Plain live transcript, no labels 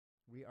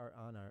we are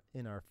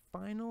in our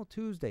final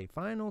Tuesday,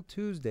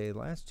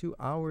 last 2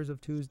 hours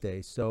of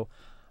Tuesday. So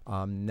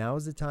now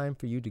is the time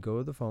for you to go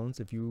to the phones.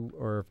 If you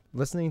are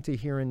listening to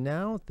Here and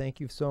Now,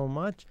 thank you so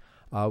much.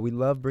 We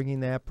love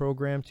bringing that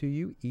program to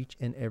you each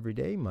and every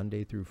day,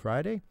 Monday through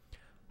Friday.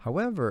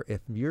 However,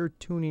 if you're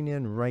tuning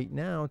in right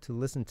now to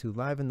listen to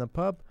Live in the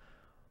Pub,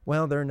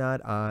 well, they're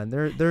not on.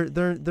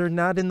 They're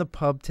not in the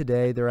pub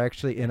today. They're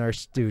actually in our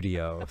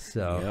studio.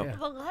 So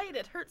The light,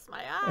 it hurts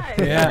my eyes.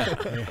 Yeah.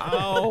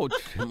 Ouch!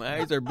 My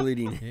eyes are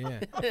bleeding.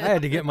 Yeah. I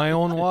had to get my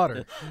own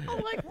water.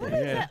 I'm like, what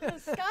is that in the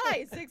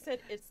sky? Zig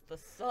said, it's the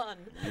sun.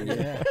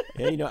 Yeah.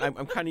 Yeah,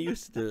 I'm kind of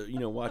used to,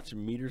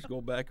 watching meters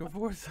go back and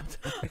forth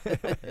sometimes.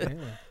 Yeah.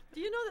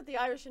 Do you know that the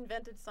Irish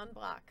invented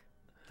sunblock?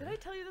 Did I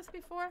tell you this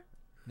before?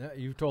 No,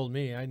 you've told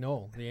me. I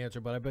know the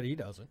answer, but I bet he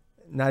doesn't.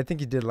 no, I think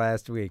you did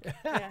last week.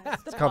 Yeah,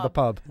 It's called the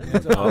pub.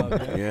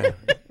 Yeah.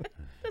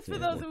 That's for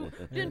those who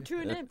didn't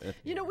tune in.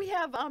 We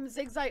have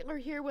Zig Zeitler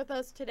here with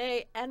us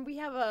today, and we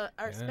have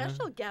our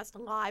special guest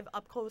live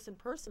up close and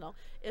personal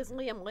is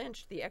Liam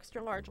Lynch, the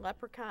extra large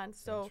leprechaun.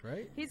 So That's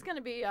right. he's going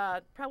to be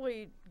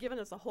probably giving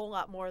us a whole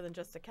lot more than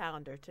just a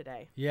calendar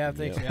today. Yeah,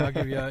 thanks.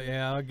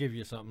 Yeah. I'll give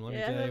you something. Let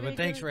me tell you. But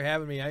thanks for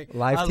having me. I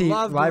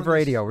love live doing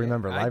radio. this.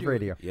 Remember, I live do.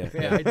 radio. Yeah.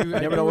 Yeah, I do. You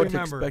never know what to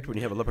expect when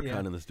you have a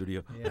leprechaun in the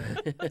studio. Yeah.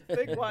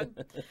 Big one.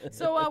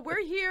 So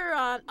we're here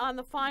on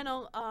the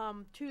final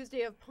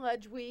Tuesday of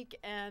Pledge Week,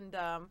 and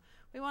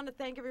we want to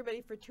thank everybody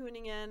for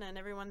tuning in and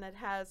everyone that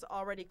has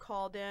already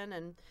called in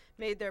and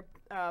made their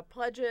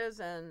pledges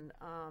and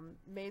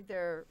made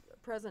their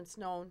presence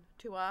known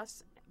to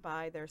us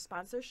by their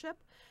sponsorship.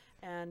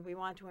 And we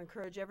want to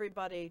encourage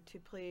everybody to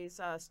please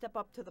step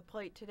up to the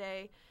plate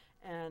today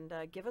and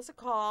give us a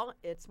call.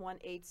 It's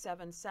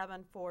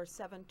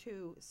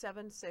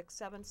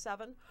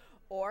 1-877-472-7677,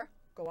 or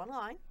go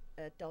online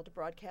at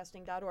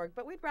deltabroadcasting.org.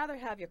 But we'd rather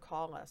have you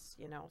call us,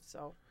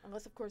 so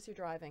unless, of course, you're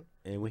driving.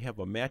 And we have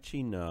a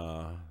matching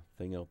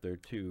thing out there,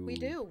 too. We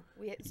do.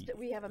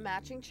 We have a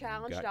matching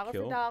challenge, dollar for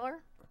Got-Kilt.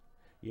 dollar.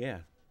 Yeah.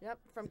 Yep,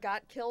 from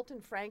Got-Kilt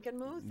and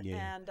Frankenmuth.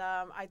 Yeah. And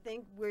I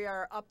think we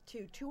are up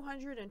to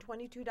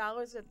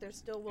 $222 that they're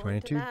still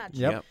willing to 22? match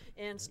Yep.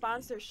 in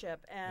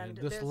sponsorship. And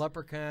And this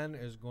leprechaun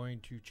is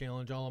going to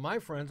challenge all of my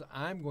friends.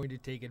 I'm going to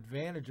take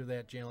advantage of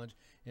that challenge.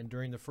 And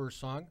during the first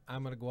song,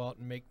 I'm going to go out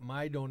and make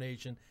my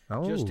donation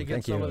just to get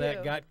thank some you. of that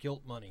Thank you.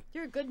 Got-Kilt money.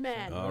 you're a good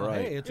man. All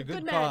right. Hey, it's a You're a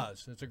good good man.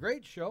 cause. It's a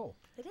great show.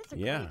 It is a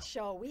Yeah. great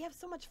show. We have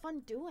so much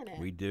fun doing it.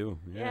 We do.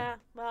 Yeah,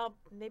 well,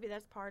 maybe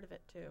that's part of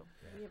it, too.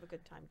 We have a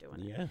good time doing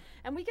it. Yeah.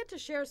 And we get to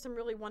share some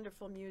really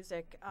wonderful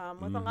music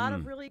with a lot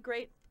of really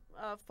great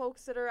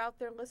folks that are out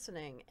there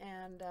listening.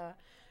 And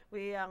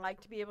we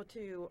like to be able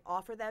to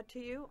offer that to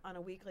you on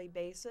a weekly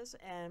basis.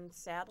 And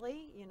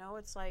sadly,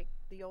 it's like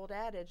the old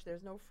adage,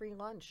 there's no free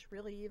lunch.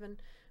 Really, even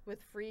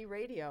with free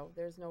radio,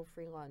 there's no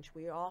free lunch.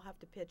 We all have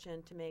to pitch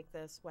in to make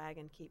this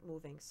wagon keep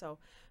moving. So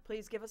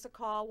please give us a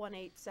call,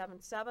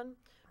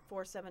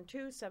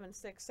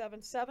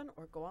 1-877-472-7677,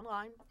 or go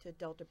online to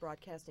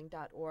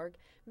deltabroadcasting.org.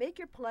 Make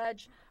your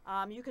pledge.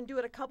 You can do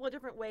it a couple of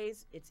different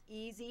ways. It's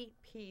easy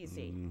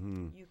peasy.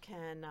 You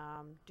can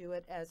do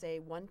it as a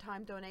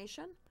one-time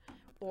donation,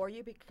 or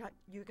you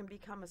can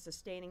become a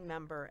sustaining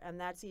member, and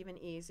that's even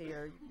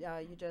easier.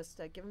 You just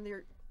give them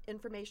your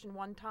information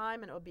one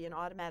time, and it will be an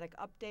automatic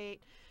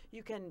update.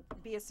 You can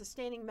be a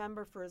sustaining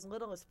member for as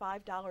little as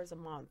 $5 a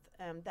month,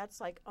 and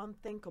that's like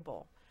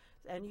unthinkable.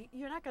 And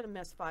you're not going to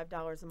miss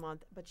 $5 a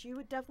month, but you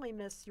would definitely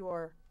miss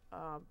your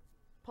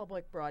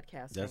public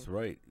broadcasting. That's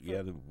right.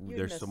 Yeah,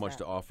 there's so much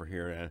to offer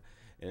here, and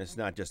it's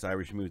not just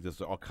Irish music.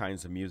 There's all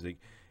kinds of music,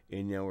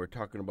 and we're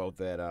talking about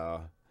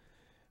that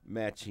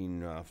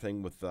matching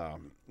thing with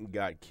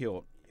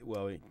Got-Kilt.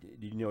 Well,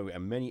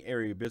 many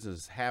area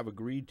businesses have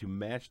agreed to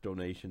match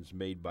donations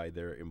made by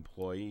their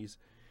employees.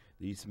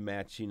 These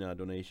matching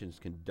donations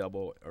can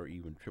double or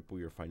even triple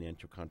your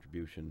financial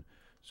contribution.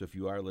 So if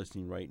you are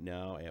listening right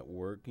now at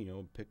work,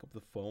 pick up the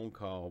phone,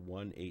 call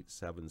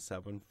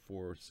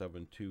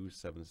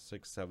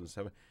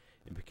 1-877-472-7677,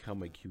 and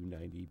become a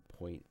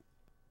Q90.1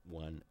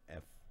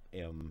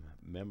 FM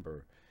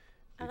member.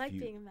 I like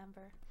being a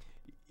member.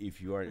 If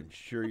you aren't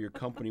sure your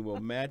company will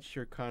match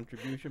your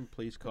contribution,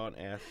 please call and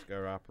ask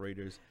our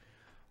operators,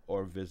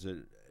 or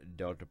visit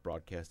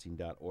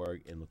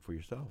deltabroadcasting.org and look for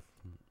yourself.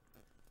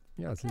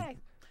 Yeah. Okay.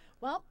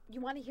 Well, you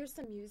want to hear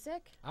some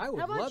music? I would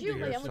How about love you, to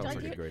hear Liam? some Would you Sounds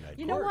like like a to- great idea.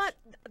 You know what?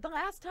 The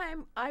last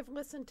time I've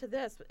listened to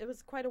this, it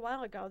was quite a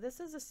while ago.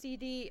 This is a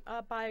CD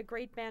by a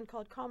great band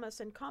called Comus,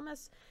 and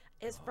Comus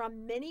is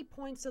from many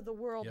points of the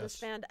world, this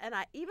Yes. band. And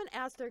I even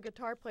asked their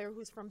guitar player,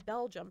 who's from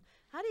Belgium,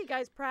 how do you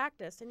guys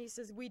practice? And he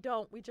says, we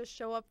don't. We just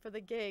show up for the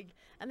gig,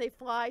 and they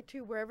fly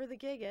to wherever the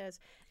gig is.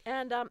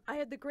 And I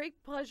had the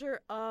great pleasure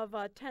of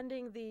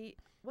attending the,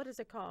 what is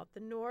it called?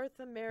 The North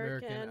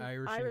American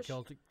Irish and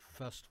Celtic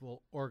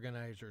Festival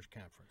Organizers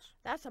Conference.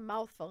 That's a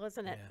mouthful,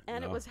 isn't it? Yeah.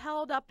 And it was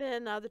held up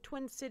in the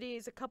Twin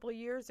Cities a couple of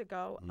years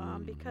ago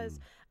because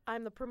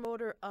I'm the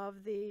promoter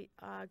of the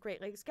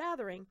Great Lakes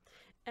Gathering.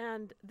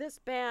 And this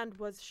band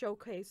was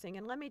showcasing,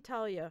 and let me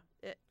tell you,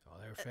 Oh,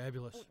 they were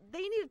fabulous.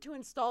 they needed to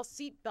install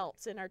seat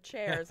belts in our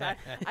chairs.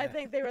 I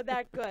think they were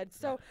that good.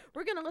 So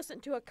we're going to listen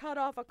to a cut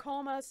off of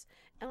Comus,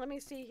 and let me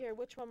see here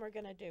which one we're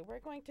going to do. We're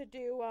going to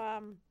do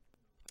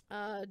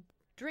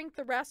Drink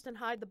the Rest and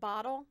Hide the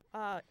Bottle,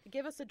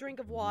 Give Us a Drink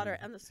of Water,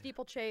 and the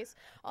Steeplechase,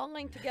 all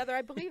linked together.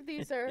 I believe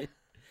these are...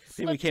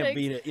 See, we can't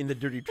be in the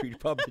Dirty Treat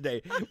pub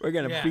today. We're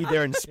going to be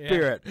there in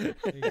spirit. Yeah,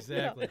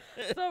 exactly.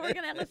 So we're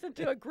going to listen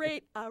to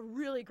a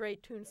really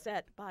great tune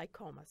set by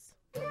Comus.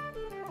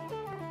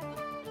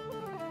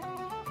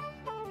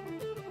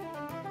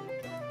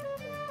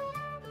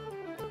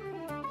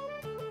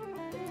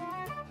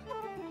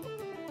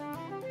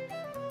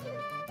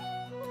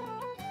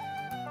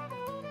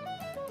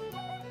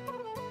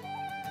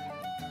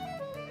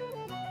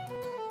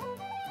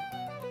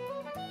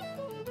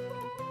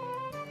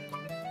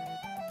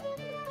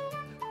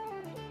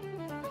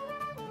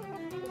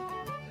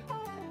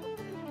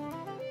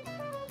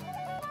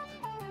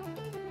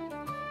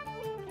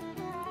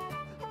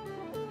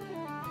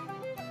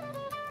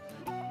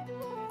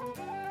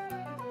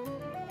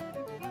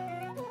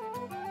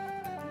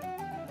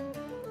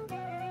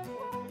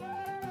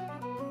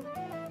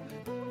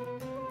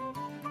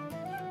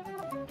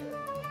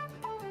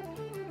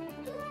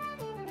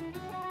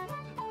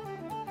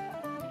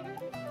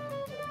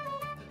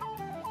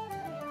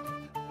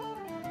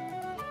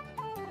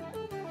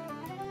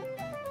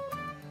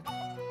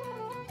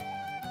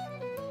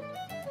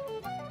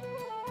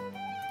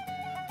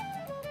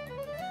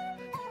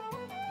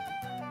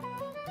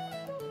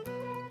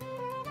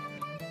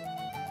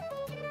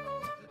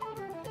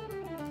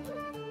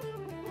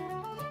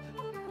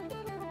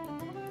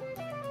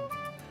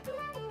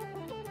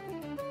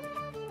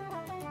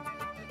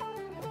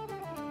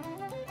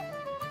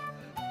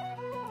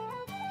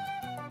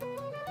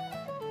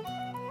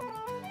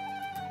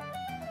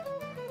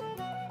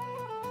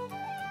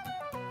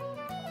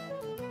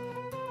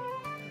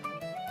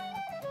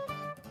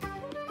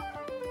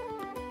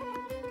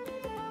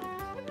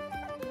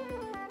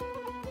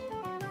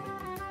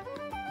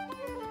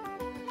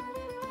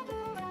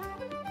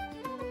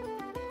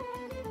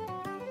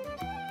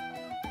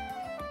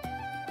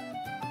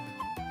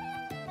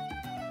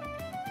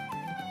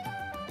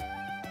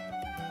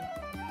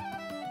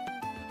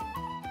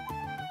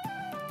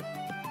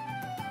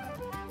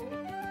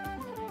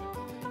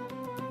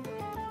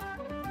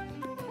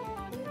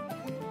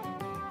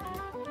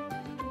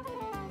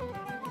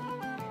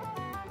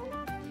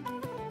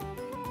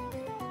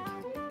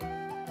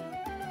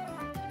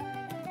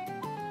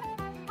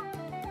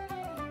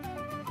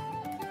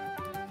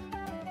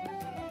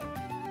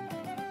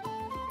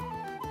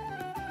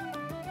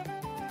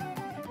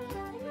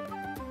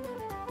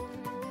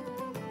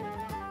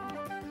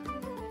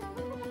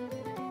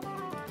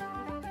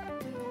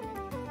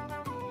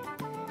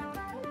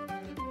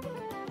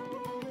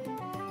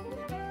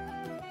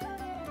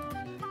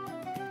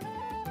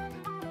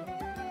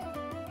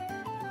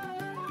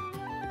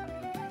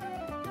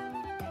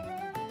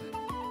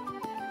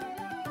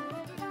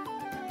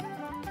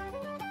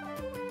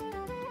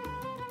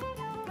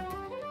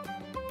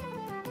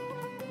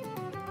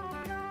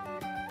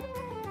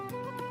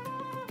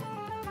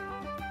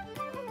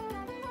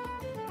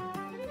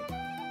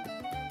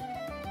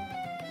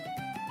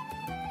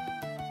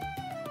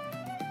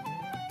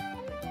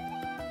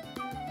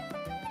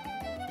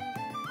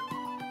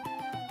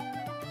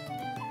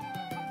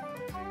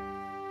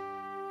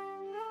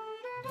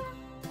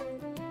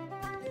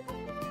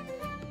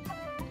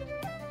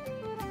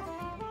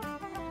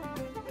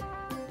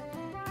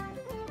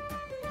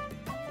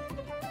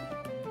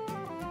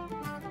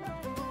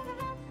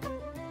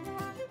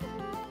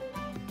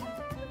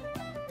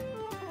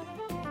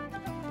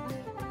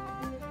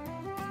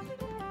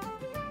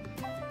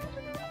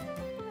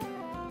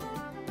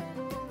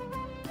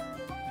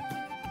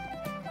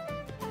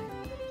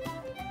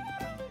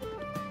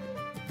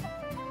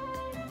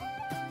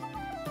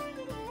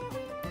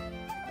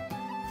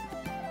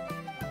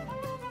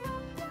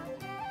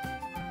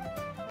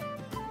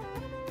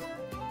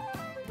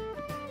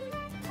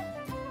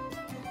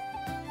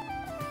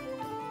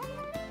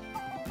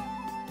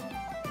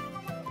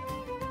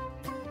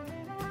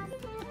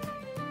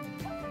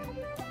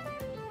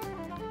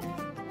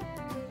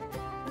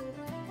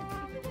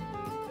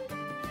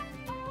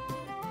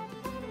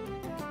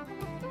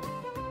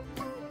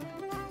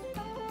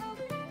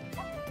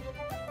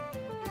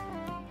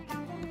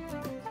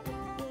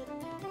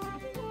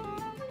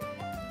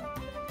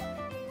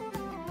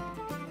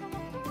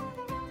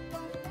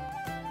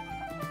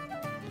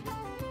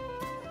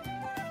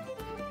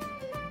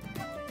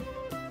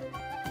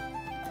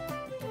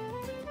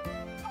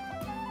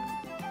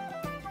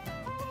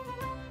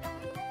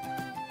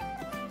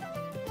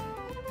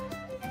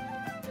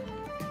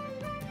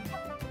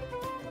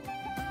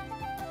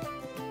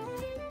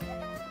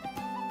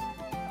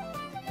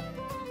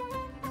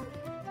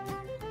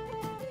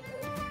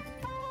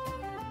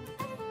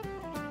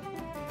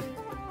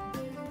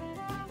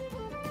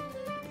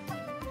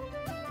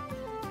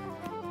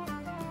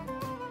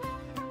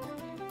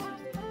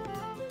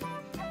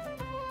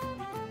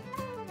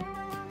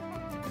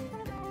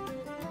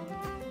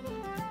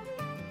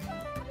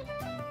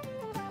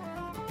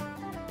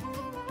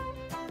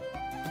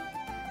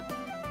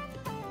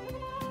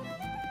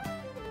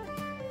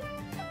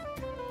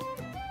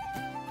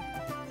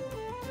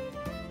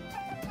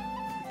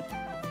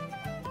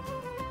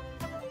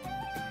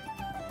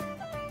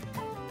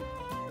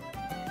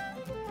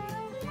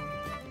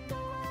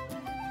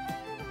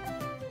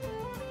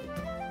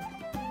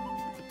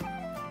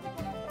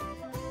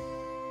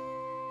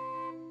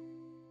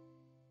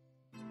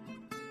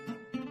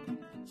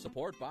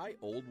 Support by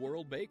Old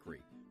World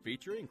Bakery,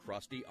 featuring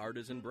crusty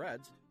artisan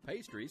breads,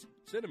 pastries,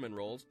 cinnamon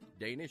rolls,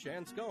 Danish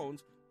and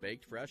scones,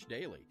 baked fresh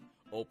daily.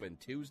 Open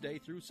Tuesday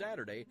through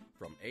Saturday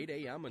from 8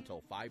 a.m.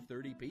 until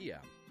 5:30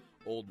 p.m.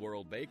 Old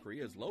World Bakery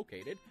is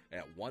located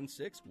at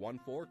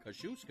 1614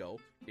 Kosciuszko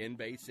in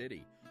Bay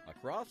City,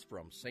 across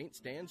from St.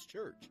 Stan's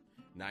Church.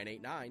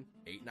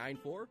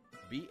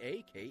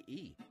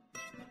 989-894-BAKE.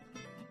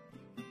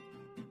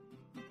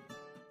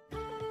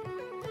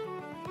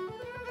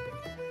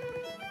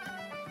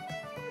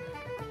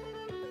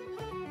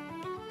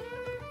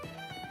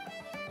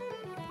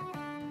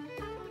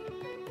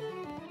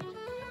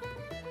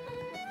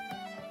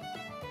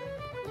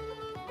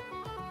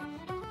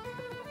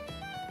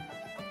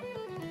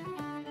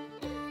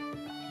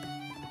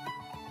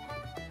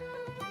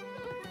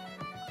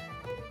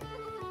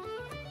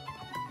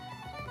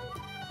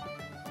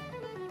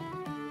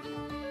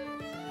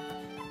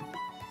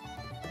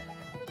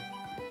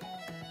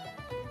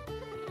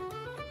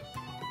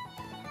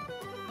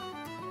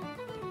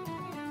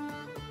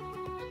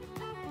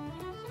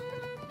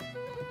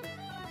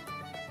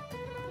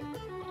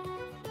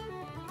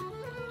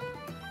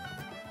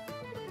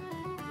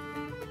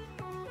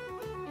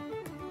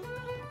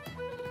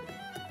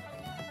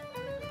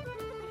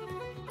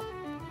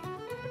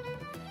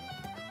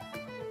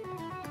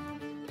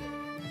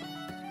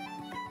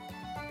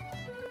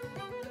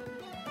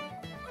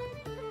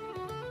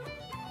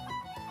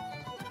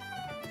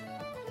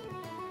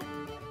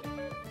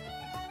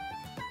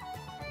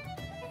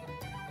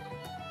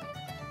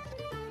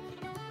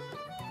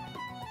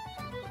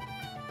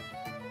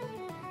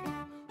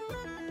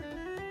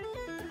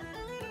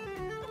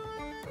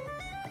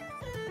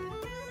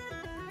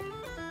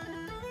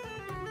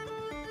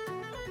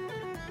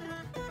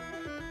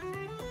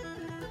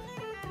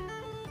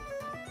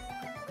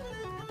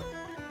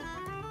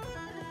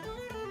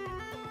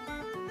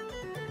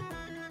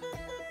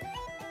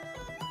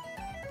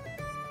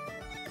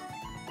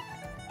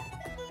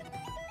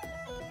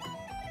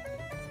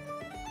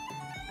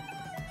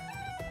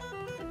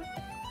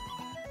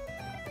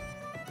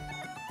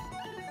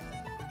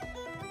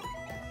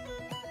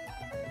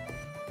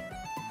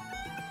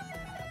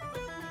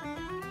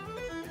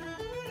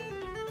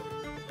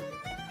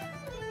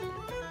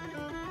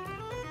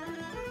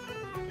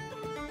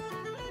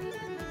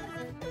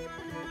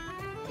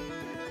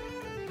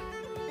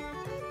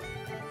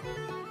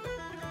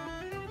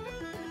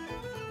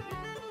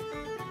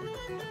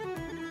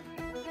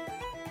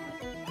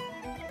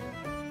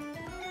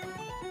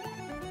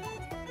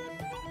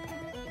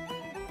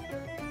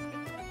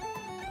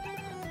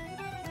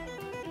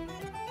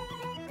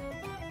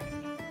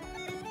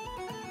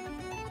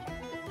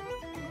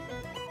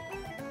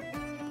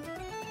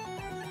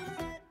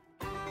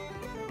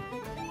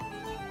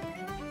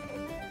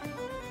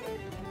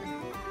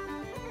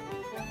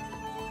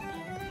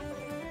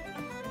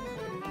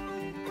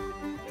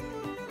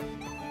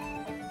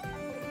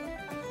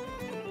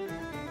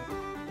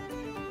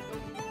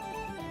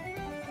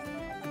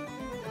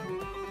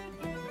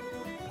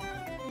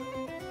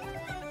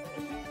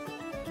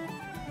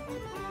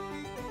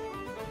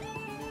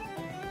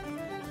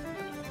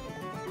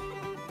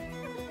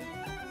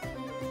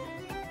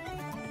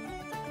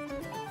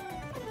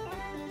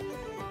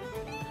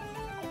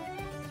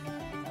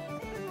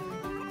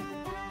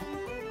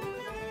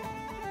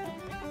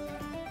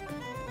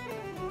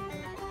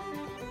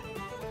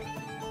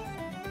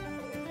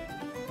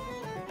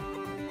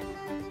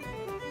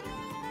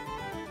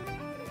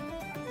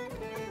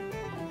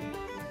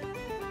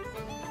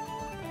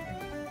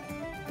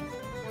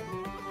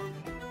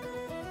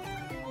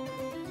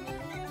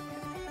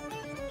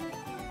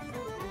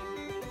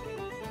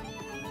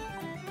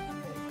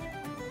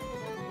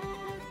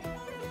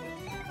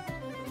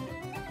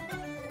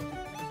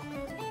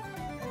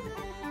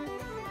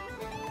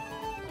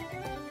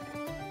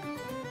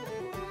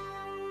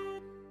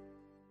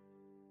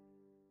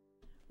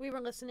 We were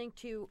listening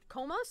to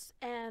Comas,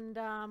 and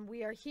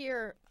we are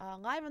here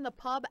live in the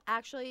pub,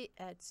 actually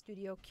at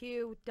Studio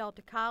Q,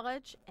 Delta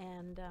College,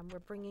 and we're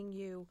bringing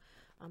you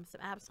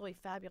some absolutely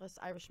fabulous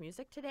Irish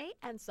music today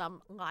and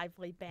some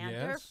lively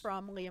banter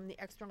from Liam the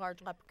Extra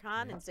Large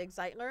Leprechaun and Zig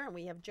Zeitler. And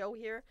we have Joe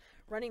here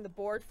running the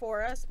board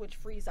for us, which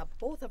frees up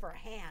both of our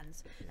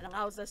hands and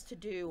allows us to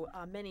do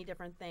many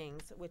different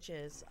things, which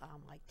is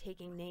like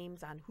taking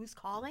names on who's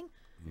calling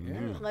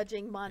and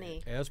pledging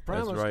money. As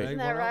promised. That's right. Isn't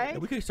that right? Yeah,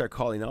 we could start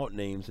calling out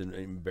names and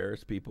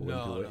embarrass people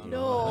into it.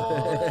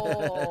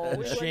 No,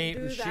 we shame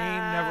wouldn't do shame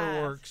that.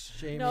 never works.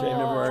 Shame No,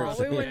 never works.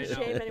 we wouldn't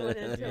shame anyone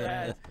into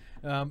it.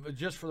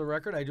 Just for the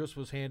record, I just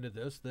was handed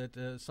this,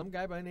 that some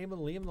guy by the name of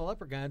Liam the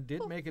Leprechaun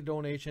did make a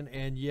donation,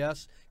 and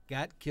yes,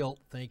 Got-Kilt.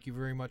 Thank you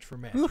very much for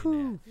matching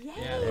that. Yay.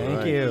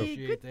 Thank you.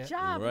 Appreciate Good that.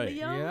 job, Right.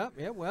 Liam.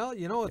 Yeah, well,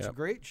 you know, it's a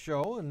great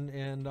show,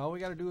 and all we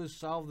got to do is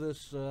solve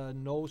this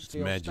no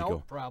stale magical.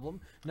 stout problem.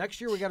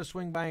 Next year, we got to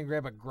swing by and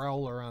grab a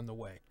growler on the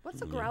way.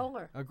 What's a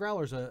growler? A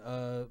growler's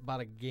about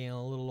a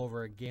gallon, a little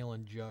over a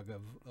gallon jug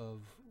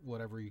of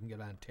whatever you can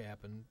get on tap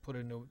and put it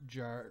in a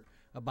jar.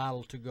 a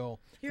bottle to go.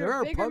 You're There a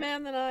are bigger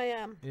man than I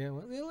am. Yeah,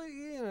 well,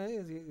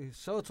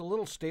 so it's a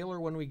little staler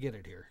when we get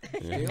it here.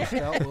 Stale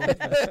stout will be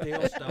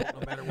stale stout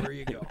no matter where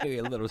you go. Maybe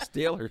a little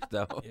staler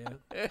stout.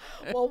 Yeah.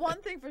 Well,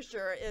 one thing for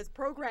sure is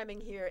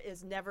programming here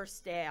is never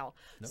stale.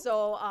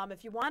 So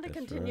if you want to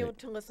continue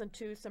to listen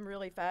to some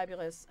really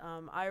fabulous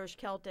Irish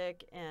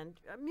Celtic and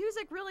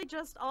music really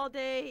just all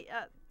day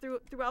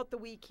throughout the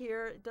week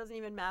here, it doesn't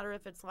even matter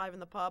if it's live in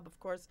the pub. Of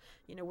course,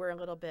 we're a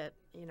little bit,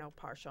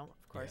 partial,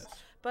 of course. Yes.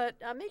 But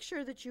make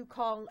sure that you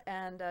call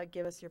and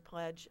give us your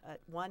pledge at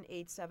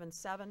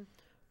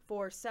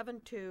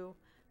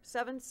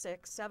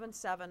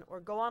 1-877-472-7677 or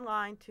go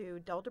online to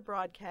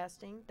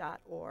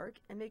deltabroadcasting.org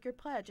and make your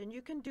pledge. And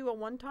you can do a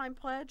one-time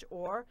pledge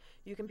or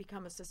you can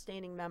become a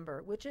sustaining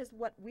member, which is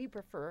what we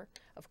prefer,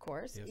 of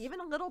course. Yes. Even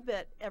a little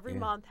bit every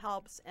month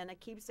helps, and it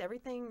keeps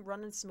everything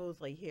running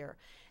smoothly here.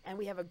 And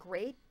we have a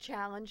great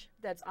challenge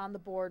that's on the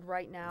board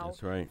right now.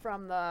 That's right.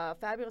 From the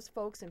fabulous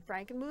folks in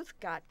Frankenmuth.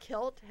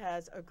 Got-Kilt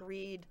has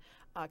agreed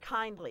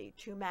kindly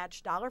to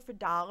match dollar for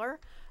dollar.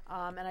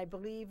 And I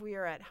believe we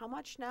are at how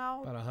much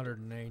now? About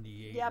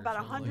 198. Yeah, about or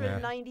something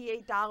like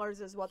that.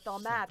 $198 is what they'll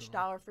match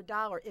dollar for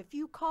dollar if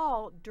you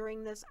call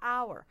during this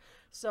hour.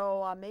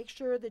 So make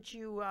sure that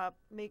you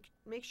make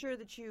sure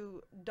that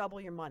you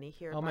double your money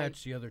here. I'll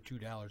match the other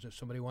 $2 if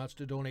somebody wants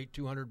to donate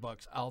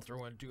 $200. I'll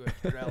throw in $2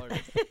 extra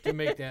to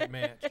make that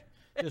match.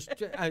 Just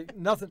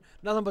nothing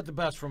but the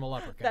best from a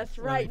leprechaun. That's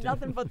right,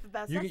 nothing but the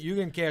best. You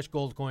can cash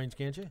gold coins,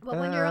 can't you? Well,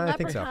 when you're a I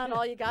think so. leprechaun,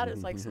 all you got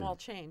is like small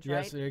change,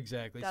 right? Yes,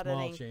 exactly. Got Small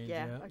any- change.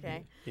 Yeah,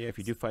 okay. Yeah, if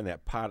you do find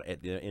that pot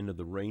at the end of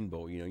the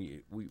rainbow,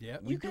 we You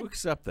do could-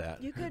 accept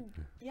that. You could,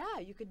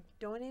 you could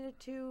donate it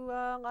to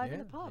Live in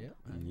the Pub.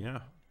 Yeah.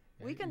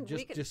 We can just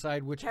we can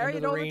decide which carry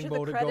end it of the over to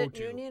rainbow the to go credit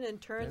to. union and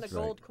turn That's the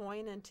right. gold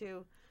coin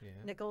into Yeah.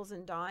 nickels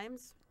and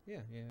dimes. Yeah.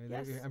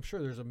 Yes. I'm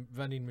sure there's a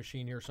vending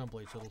machine here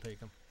someplace that'll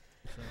take them.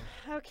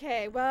 So.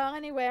 Okay, well,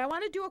 anyway, I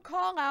want to do a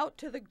call out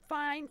to the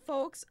fine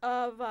folks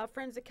of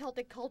Friends of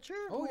Celtic Culture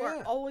who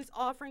are always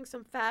offering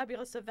some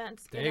fabulous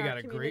events They in got our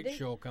a community. great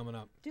show coming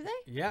up. Do they?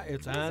 Yeah,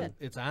 it's What is on. it?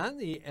 It's on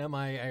the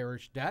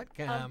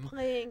miirish.com I'm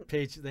playing.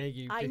 page. Thank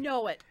you. I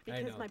know it I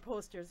because know. my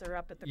posters are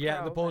up at the Yeah,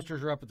 Crow, the but-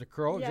 posters are up at the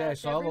Crow. Yeah, Yeah, I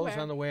it's saw those everywhere.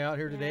 on the way out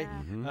here today.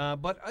 Yeah.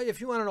 But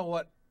if you want to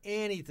know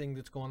anything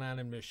that's going on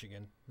in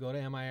Michigan, go to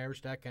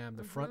miirish.com.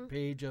 The front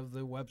page of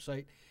the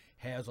website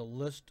has a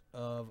list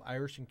of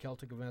Irish and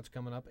Celtic events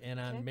coming up. And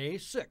on May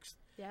 6th,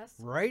 Yes.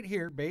 right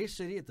here, Bay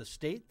City at the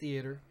State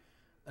Theater,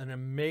 an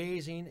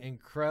amazing,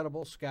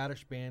 incredible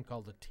Scottish band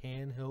called the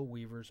Tan Hill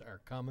Weavers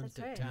are coming That's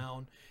to right.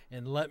 town.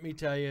 And let me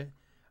tell you,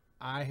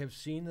 I have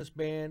seen this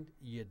band.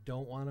 You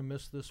don't want to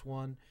miss this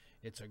one.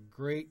 It's a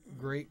great,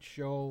 great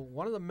show.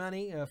 One of the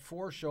many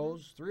 4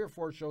 shows, 3 or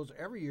 4 shows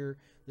every year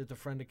that the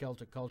Friend of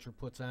Celtic Culture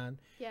puts on.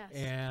 Yes.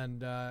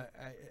 And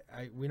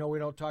we know we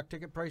don't talk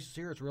ticket prices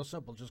here. It's real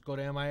simple. Just go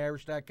to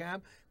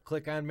miirish.com,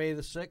 click on May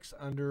the 6th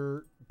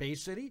under Bay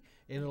City,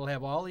 and it'll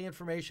have all the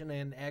information.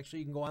 And actually,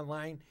 you can go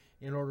online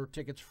and order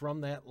tickets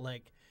from that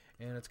link.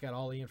 And it's got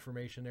all the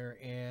information there.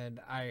 And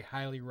I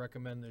highly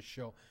recommend this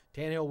show.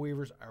 Tan Hill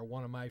Weavers are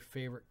one of my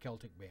favorite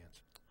Celtic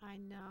bands. I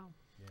know.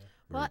 Yeah.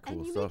 Well, Very and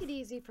cool you stuff. make it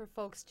easy for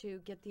folks to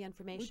get the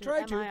information try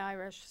at to. MI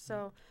Irish.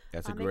 So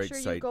That's a make great sure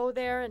you site. go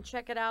there and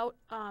check it out.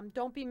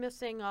 Don't be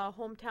missing a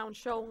hometown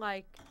show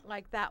like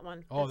that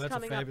one. Oh, that's a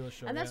coming up. fabulous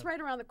show, And that's yeah. right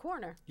around the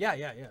corner. Yeah.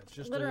 It's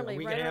just Literally a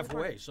week right and a around half the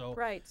corner. away. So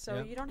Right, so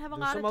yeah. you don't have a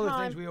There's lot some of other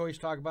time. things we always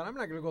talk about. I'm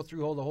not going to go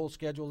through the whole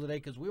schedule today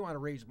because we want to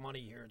raise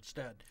money here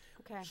instead.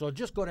 Okay. So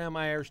just go to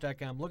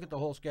miirish.com, look at the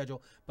whole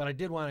schedule. But I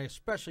did want to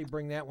especially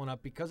bring that one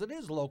up because it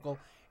is local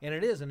and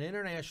it is an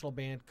international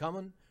band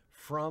coming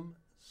from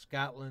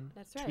Scotland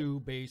That's right. to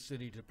Bay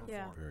City to perform.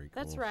 Yeah, Very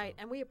that's cool, right.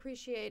 And we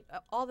appreciate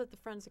all that the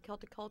Friends of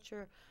Celtic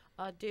Culture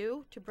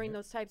do to bring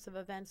those types of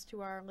events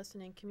to our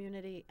listening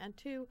community and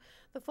to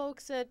the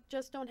folks that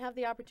just don't have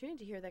the opportunity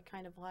to hear that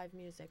kind of live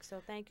music. So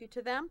thank you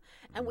to them.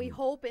 And we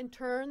hope in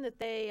turn that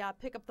they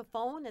pick up the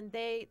phone and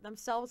they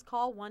themselves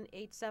call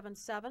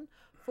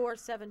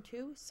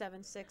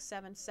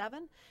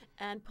 1-877-472-7677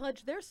 and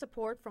pledge their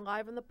support for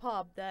Live in the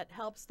Pub that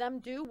helps them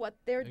do what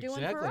they're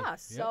doing for Exactly.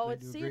 us. Yep, So they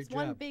it's, do a see, great it's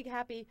one job. big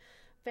happy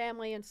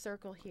family and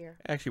circle here.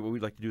 Actually, what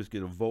we'd like to do is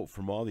get a vote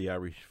from all the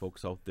Irish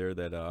folks out there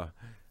that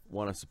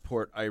want to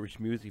support Irish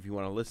music. If you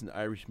want to listen to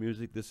Irish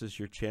music, this is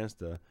your chance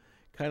to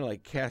kind of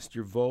like cast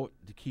your vote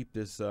to keep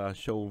this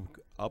show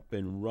up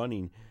and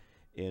running.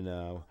 And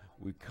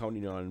we're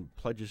counting on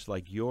pledges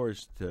like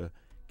yours to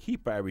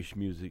keep Irish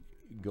music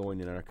going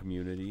in our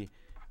community.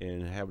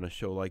 And having a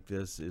show like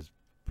this is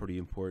pretty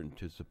important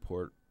to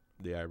support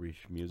the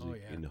Irish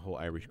music and the whole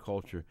Irish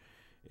culture.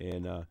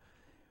 And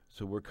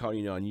so we're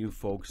counting on you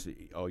folks,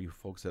 all you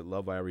folks that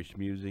love Irish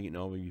music, and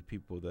all of you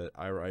people that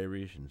are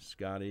Irish and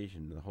Scottish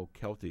and the whole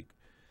Celtic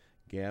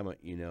gamut.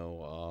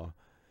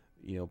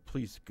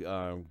 Please,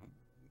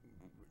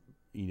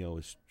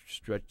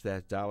 stretch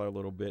that dollar a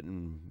little bit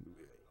and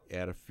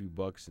add a few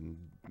bucks and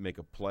make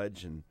a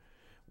pledge. And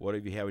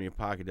whatever you have in your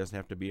pocket doesn't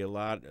have to be a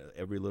lot.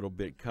 Every little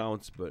bit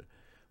counts, but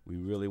we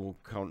really will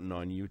counting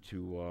on you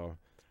to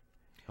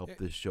help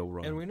this show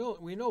run. And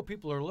we know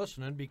people are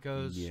listening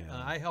because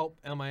I help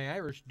MI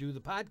Irish do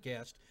the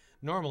podcast.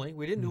 Normally,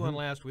 we didn't do one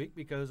last week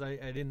because I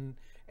didn't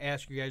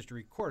ask you guys to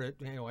record it.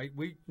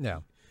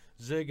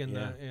 Zig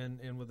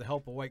and with the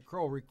help of White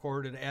Crow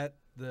recorded at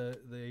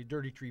the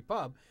Dirty Tree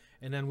Pub,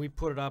 and then we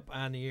put it up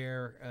on the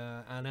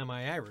air on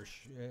MI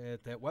Irish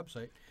at that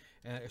website,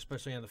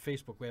 especially on the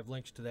Facebook. We have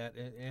links to that,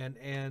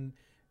 and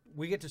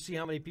we get to see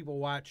how many people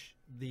watch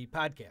the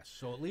podcast.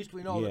 So at least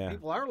we know that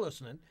people are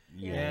listening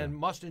and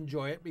must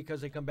enjoy it because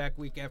they come back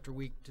week after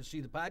week to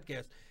see the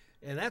podcast.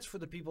 And that's for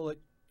the people that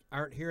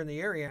aren't here in the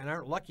area and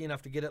aren't lucky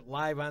enough to get it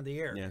live on the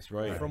air. That's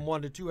right. From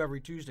 1 to 2 every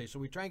Tuesday. So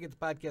we try and get the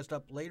podcast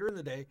up later in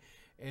the day,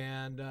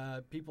 and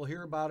people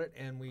hear about it,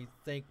 and we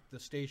thank the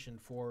station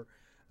for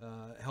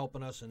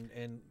helping us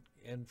and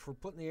for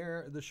putting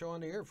the show on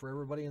the air for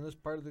everybody in this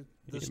part of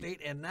the state,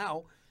 and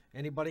now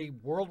anybody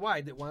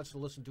worldwide that wants to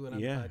listen to it on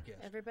the podcast.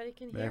 Everybody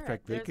can Matter hear of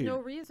fact, it. There's no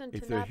reason to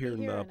if they're not be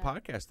hearing the hearing it.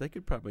 podcast, they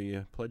could probably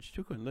pledge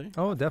too, couldn't they?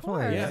 Oh,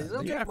 definitely. Yeah,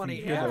 they'll get money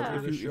if you hear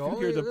after the if you show.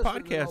 hear the The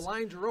podcast,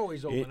 lines are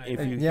always open. if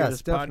you hear Yes,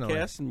 this definitely.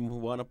 podcast and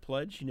want to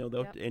pledge,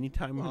 they'll any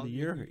time of the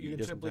year. You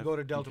can simply go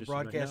to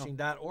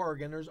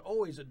deltabroadcasting.org, and there's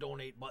always a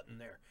donate button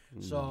there.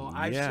 So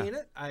I've seen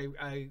it.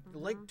 I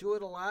link to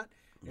it a lot.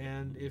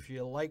 And if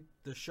you like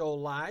the show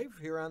live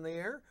here on the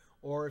air,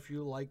 or if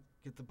you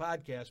get the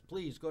podcast,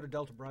 please go to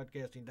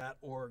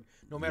deltabroadcasting.org,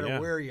 no matter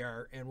where you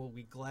are, and we'll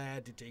be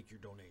glad to take your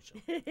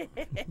donation.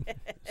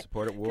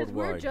 Support it Because worldwide.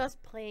 we're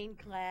just plain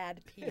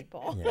glad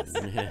people. Yes.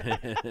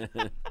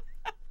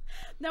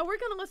 Now we're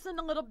going to listen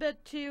a little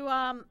bit to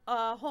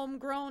a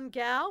homegrown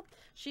gal.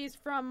 She's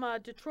from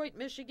Detroit,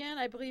 Michigan.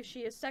 I believe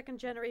she is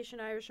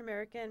second-generation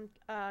Irish-American,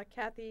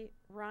 Kathy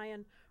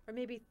Ryan, or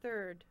maybe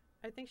third.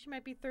 I think she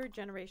might be third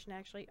generation,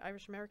 actually,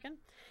 Irish-American.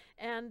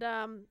 And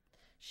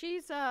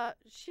she's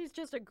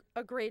just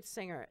a great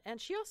singer. And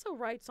she also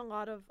writes a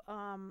lot of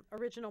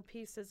original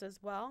pieces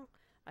as well,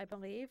 I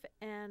believe,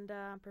 and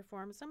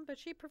performs them. But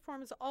she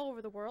performs all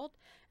over the world.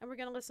 And we're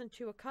going to listen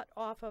to a cut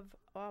off of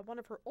one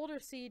of her older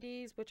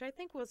CDs, which I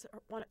think was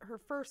her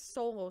first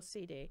solo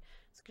CD.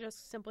 It's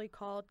just simply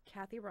called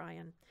Kathy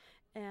Ryan.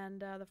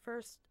 And the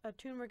first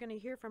tune we're going to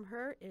hear from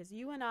her is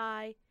You and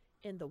I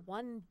in the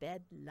One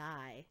Bed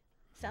Lie.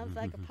 Sounds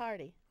like a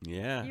party.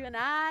 Yeah. You and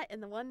I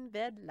in the one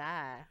bed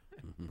lie.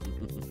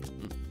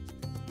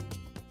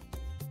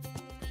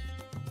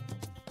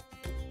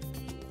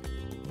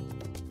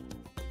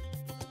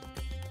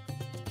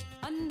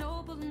 A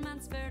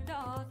nobleman's fair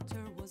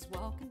daughter was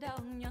walking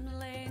down yon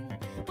lane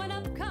when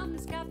up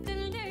comes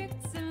Captain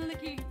Dixon, the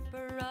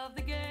keeper of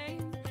the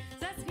game.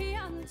 Says he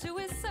unto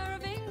his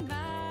serving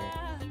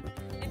man,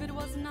 if it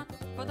was not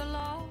for the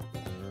law,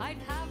 I'd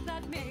have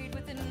that maid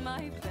within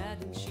my bed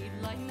and she'd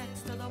lie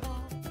next to the wall.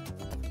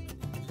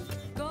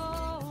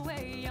 Go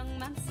away, young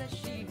man, says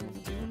she,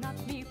 and do not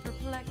me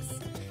perplex.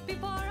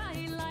 Before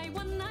I lie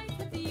one night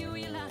with you,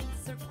 you'll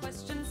answer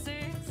question 6.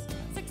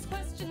 6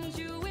 questions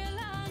you will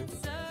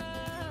answer,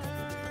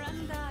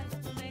 and I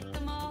will make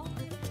them all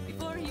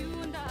before you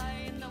and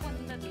I in the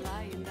one that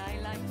lie, and I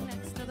lie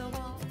next to the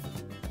wall.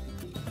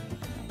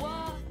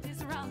 What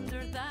is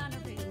rounder than a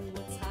ring?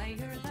 What's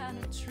higher than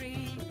a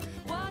tree?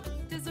 What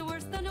is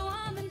worse than a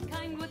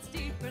womankind? What's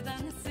deeper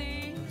than the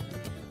sea?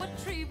 What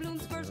tree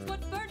blooms first?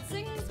 What bird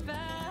sings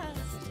best?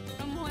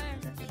 From where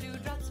do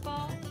dewdrops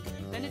fall?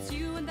 Then it's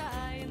you and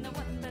I, and the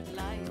one that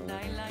lie, and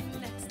I lie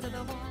next to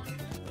the wall.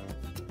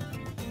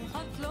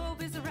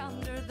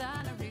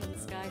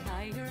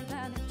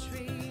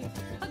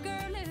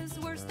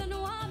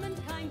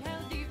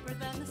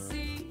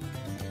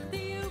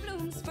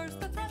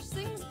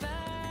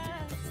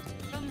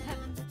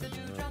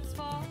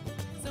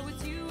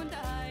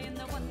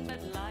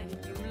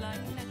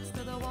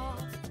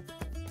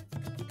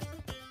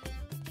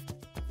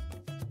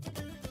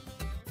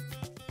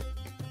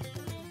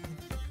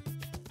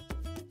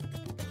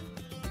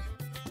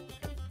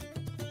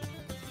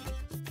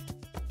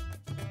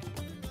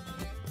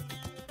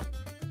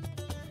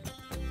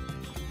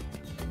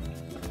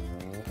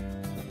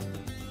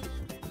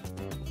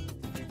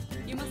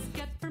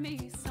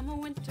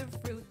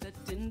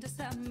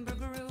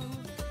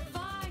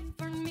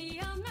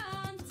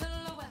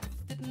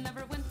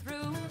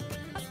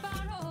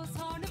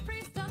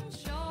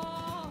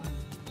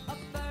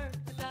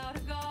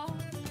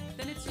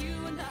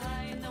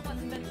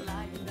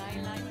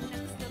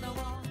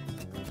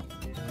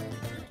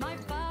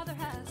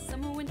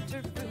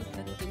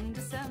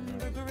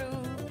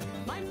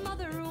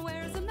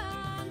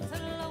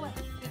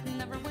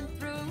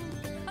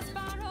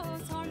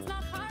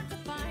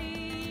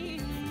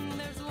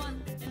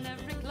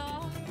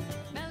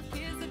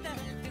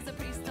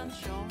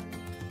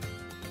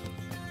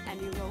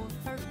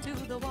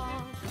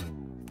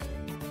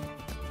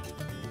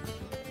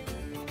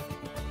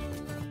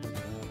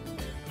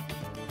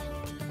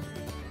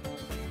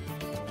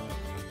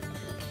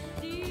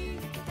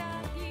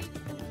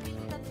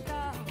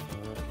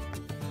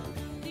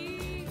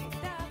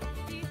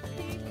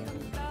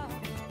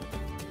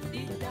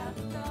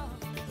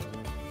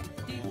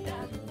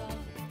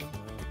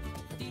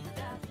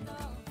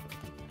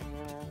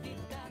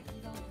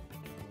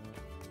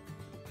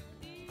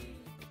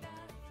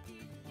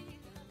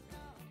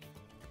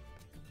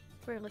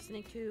 We're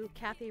listening to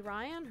Kathy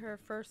Ryan, her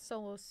first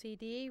solo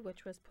CD,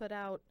 which was put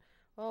out,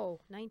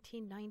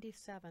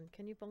 1997.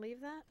 Can you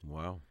believe that?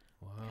 Wow.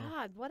 Wow.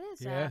 God, what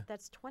is Yeah. that?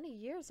 That's 20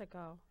 years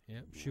ago.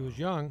 Yep. She was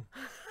young.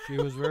 She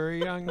was very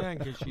young then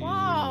because she's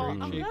Wow,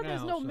 in I'm great shape glad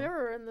there's now, no so.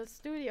 mirror in the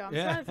studio. I'm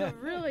Yeah. starting to feel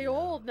really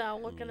old now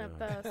looking at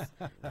this.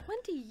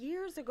 20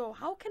 years ago.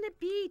 How can it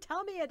be?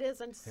 Tell me it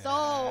isn't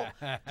so.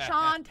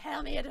 Sean,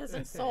 tell me it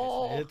isn't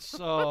so. It's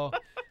so.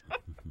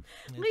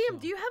 Liam,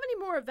 do you have any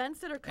more events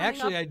that are coming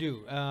Actually, up? I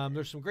do.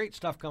 There's some great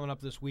stuff coming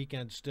up this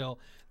weekend still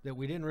that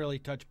we didn't really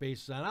touch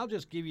bases on. I'll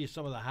just give you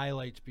some of the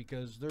highlights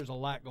because there's a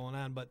lot going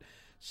on. But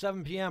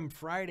 7 p.m.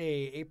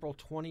 Friday, April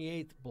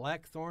 28th,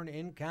 Blackthorn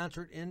in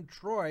concert in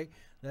Troy.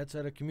 That's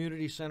at a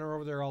community center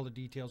over there. All the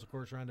details, of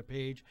course, are on the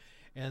page.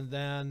 And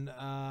then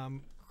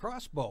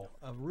Crossbow,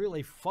 a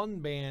really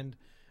fun band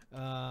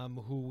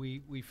who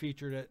we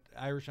featured at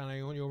Irish on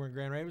Ionia over in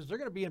Grand Rapids. They're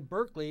going to be in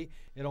Berkeley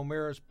at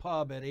O'Mara's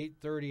Pub at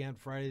 8:30 on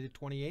Friday the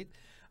 28th.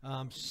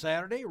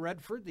 Saturday,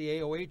 Redford, the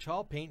AOH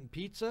Hall, Paint and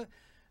Pizza.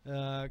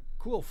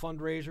 Cool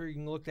fundraiser. You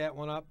can look that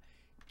one up.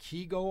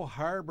 Kego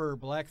Harbor,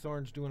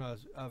 Blackthorn's doing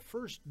a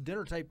first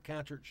dinner-type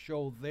concert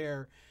show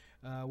there,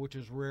 which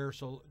is rare.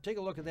 So take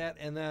a look at that.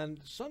 And then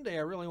Sunday,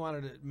 I really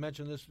wanted to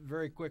mention this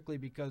very quickly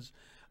because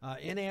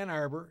in Ann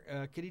Arbor,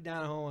 Kitty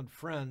Donahoe and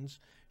Friends,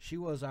 she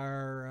was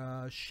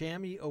our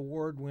Chamois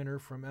Award winner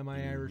from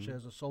MI Irish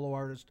as a solo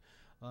artist,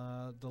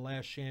 the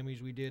last Chamois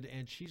we did.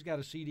 And she's got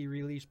a CD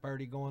release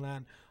party going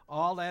on.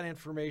 All that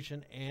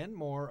information and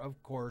more,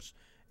 of course,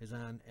 is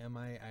on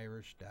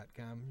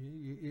miirish.com.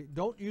 You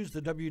don't use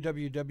the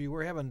www.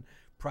 We're having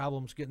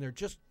problems getting there.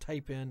 Just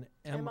type in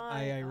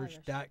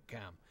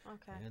miirish.com.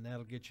 Okay. And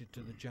that'll get you to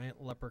the Giant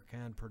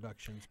Leprechaun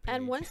Productions page.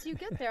 And once you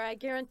get there, I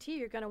guarantee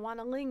you're going to want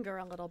to linger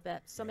a little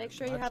bit. So make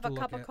sure you lots have to a look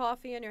cup of at.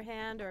 coffee in your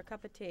hand or a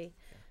cup of tea.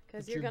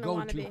 Because It's you're your going to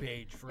want to go-to be.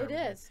 page for It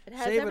everything. is. It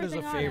has Save it as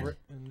everything a on it. favorite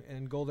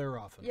and go there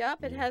often.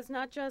 Yep, it has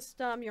not just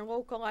your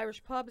local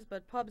Irish pubs,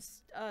 but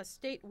pubs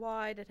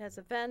statewide. It has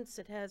events.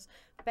 It has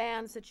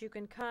bands that you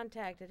can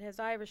contact. It has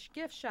Irish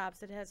gift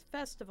shops. It has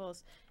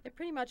festivals. It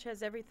pretty much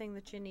has everything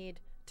that you need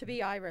to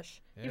be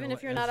Irish, Yeah, even well,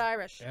 if you're not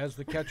Irish. As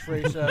the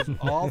catchphrase says,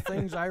 all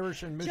things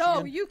Irish in Michigan.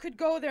 Joe, you could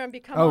go there and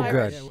become Oh,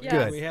 Irish. good, Yes.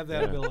 good. We have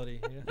that ability.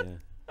 Yeah. Yeah.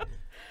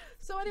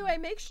 So anyway,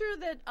 make sure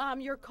that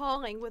you're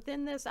calling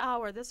within this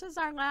hour. This is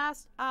our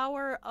last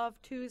hour of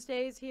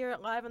Tuesdays here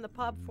at Live in the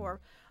Pub for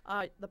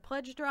the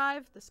pledge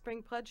drive, the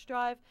spring pledge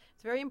drive.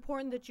 It's very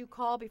important that you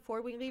call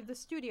before we leave the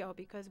studio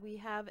because we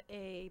have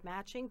a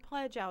matching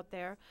pledge out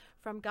there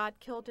from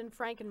Got-Kilt and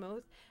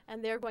Frankenmuth,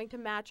 and they're going to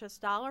match us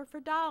dollar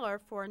for dollar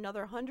for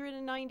another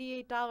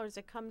 $198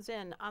 that comes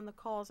in on the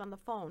calls on the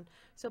phone.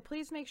 So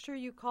please make sure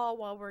you call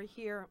while we're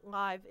here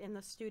live in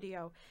the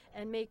studio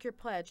and make your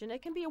pledge. And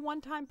it can be a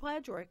one-time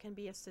pledge or it can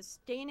be a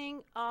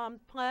sustaining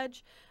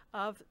pledge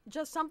of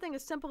just something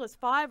as simple as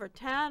 $5 or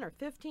 $10 or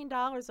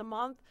 $15 a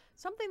month,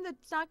 something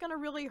that's not going to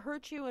really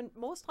hurt you and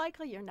most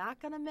likely you're not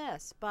going to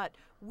miss, but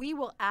we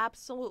will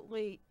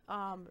absolutely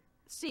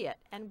see it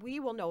and we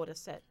will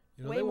notice it.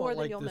 You know, Way they won't more than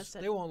like you'll this, miss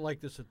it. They won't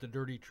like this at the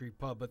Dirty Tree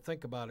Pub, but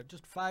think about it.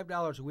 Just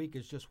 $5 a week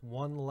is just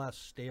one less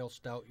stale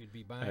stout you'd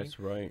be buying. That's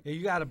right. Yeah,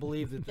 you got to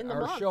believe that In the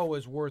our month. show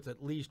is worth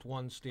at least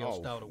one stale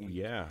stout a week.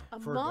 Yeah. A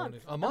for month.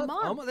 a month.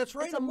 A month. That's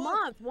right. It's a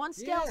month. One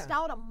stale Yeah.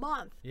 stout a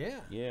month.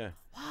 Yeah. Yeah.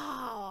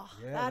 Wow.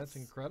 Yeah, that's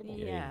incredible.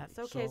 Yes.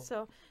 Okay,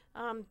 so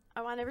I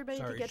want everybody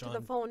to Sorry, get to the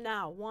Sean. phone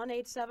now.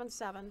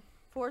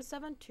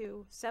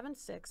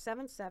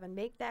 1-877-472-7677.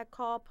 Make that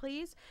call,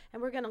 please.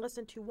 And we're going to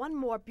listen to one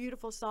more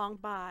beautiful song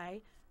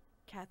by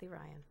Kathy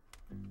Ryan.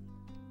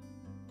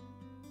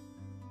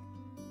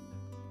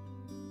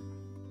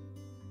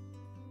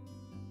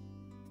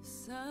 The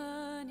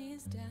sun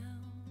is down,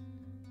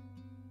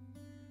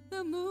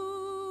 the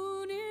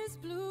moon is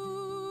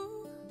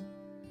blue.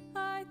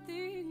 I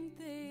think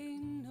they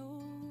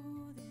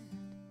know that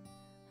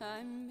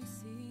I'm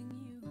missing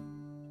you,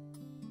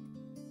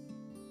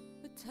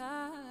 but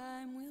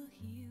time will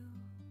heal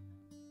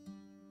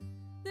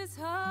this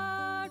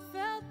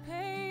heartfelt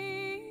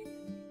pain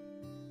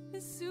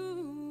as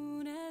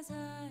soon as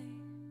I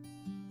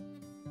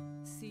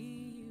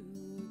see you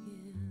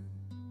again.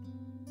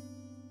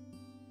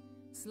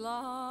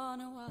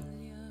 Slán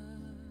awalja,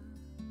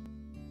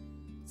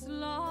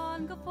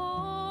 slán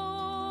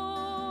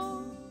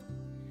gafó,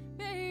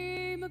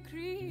 bei ma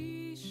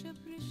krisha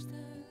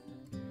brishta,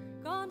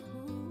 gan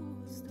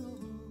hústor,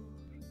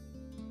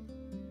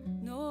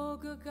 no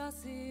go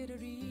gasir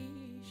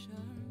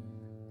rishan,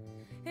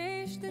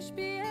 eiste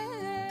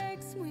spieg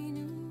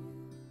smuinu,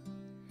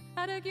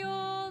 ar a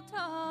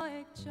giolta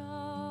eg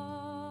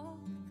chacht,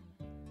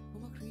 o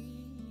ma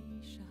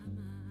krisha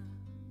ma.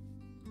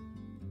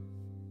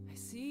 I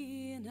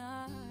see an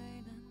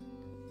island,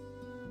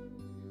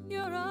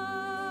 you're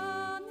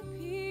on the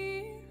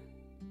pier,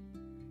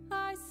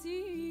 I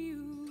see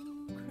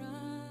you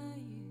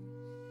crying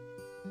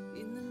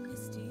in the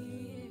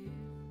misty air.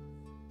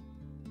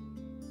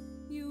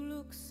 You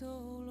look so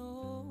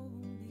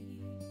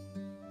lonely,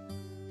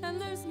 and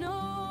there's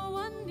no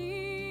one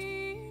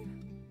near.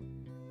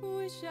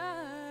 Wish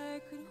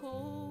I could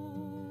hold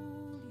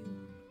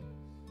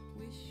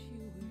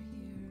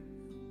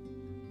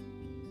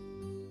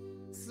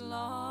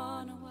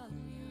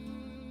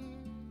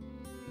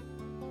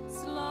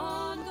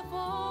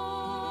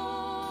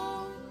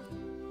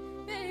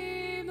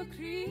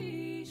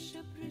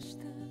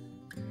Brüste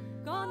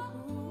gan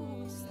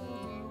husto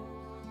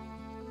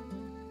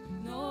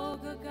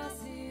Noga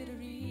gasir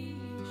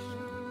rish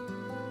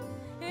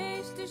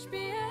Este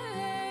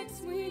spiex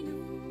minu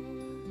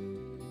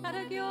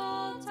Ara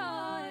gyota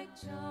ek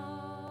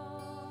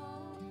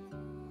chat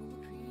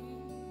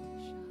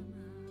Krishna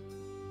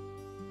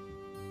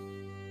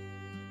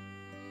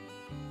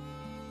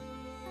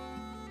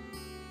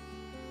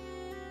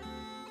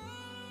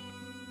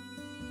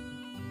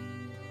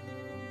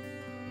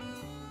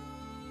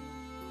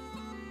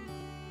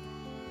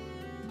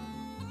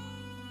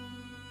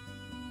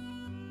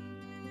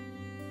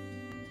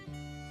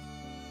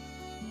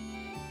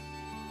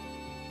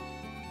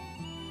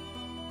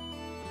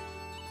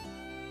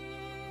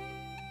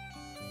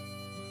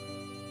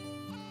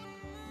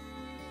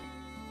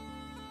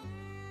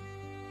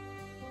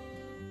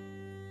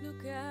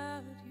Look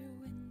out your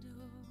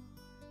window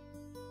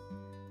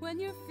when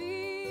you're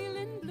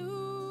feeling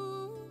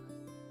blue.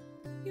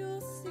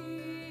 You'll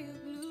see a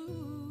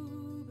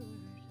bluebird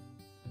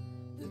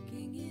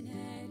looking in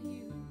at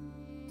you.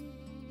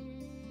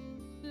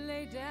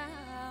 Lay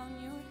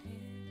down your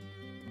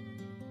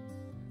head,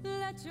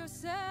 let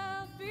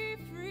yourself be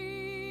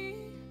free.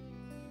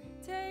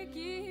 Take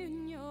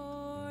in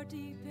your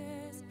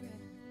deepest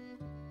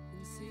breath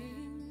and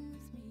sing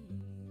with me.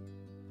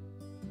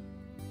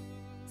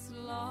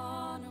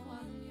 Slán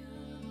Awalya,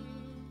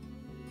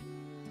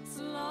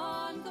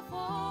 Slán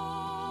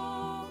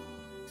Gafar,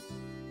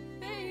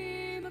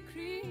 Bema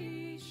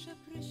Krisha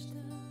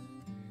Prishta,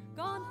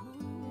 Gan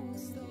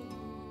Husto,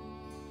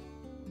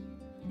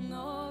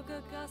 Noga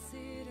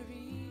Gasir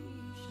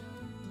Risha,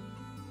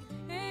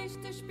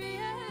 Este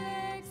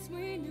Spiex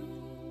Minu,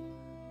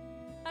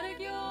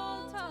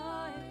 Aregiolta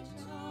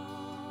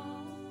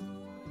Echam,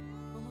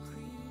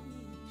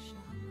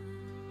 Omachrisha.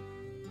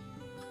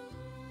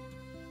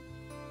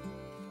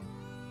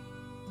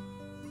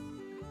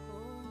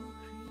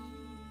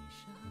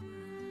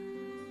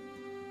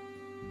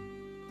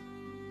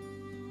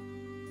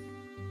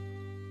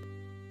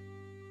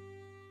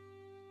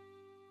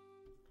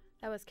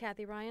 That was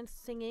Kathy Ryan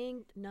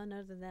singing none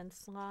other than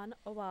Slán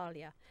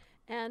Awalya.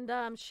 And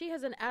she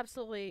has an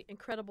absolutely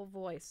incredible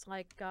voice,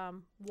 like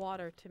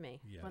water to me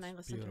when I Yes,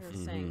 listen to her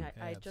beautiful. sing.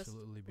 I just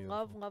Absolutely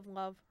love, beautiful. love,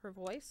 love her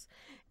voice.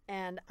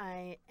 And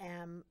I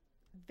am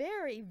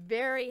very,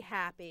 very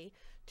happy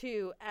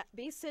to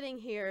be sitting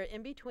here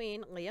in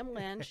between Liam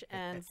Lynch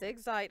and Zig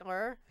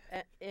Zeitler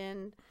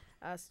in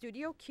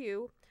Studio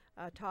Q,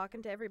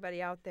 talking to everybody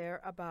out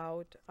there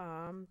about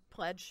the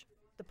pledge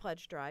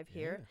drive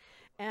here.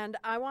 And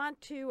I want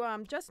to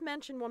just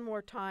mention one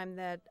more time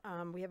that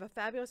we have a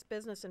fabulous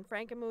business in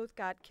Frankenmuth,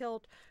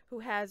 Got-Kilt, who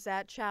has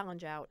that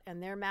challenge out.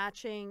 And they're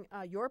matching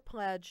your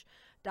pledge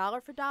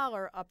dollar for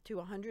dollar up to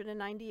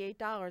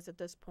 $198 at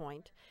this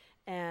point.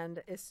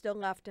 And is still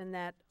left in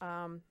that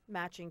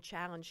matching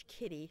challenge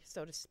kitty,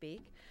 so to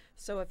speak.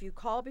 So if you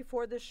call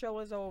before this show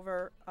is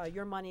over,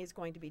 your money is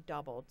going to be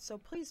doubled. So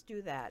please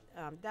do that.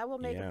 That will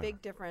make a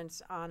big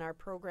difference on our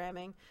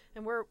programming,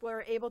 and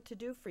we're able to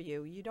do for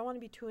you. You don't want to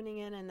be tuning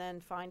in and then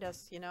find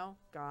us,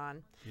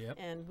 gone. Yep.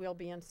 And we'll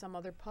be in some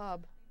other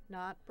pub,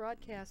 not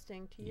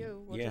broadcasting to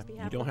you. We'll Yeah, just be you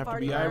having don't a have to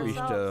party be by Irish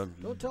ourselves.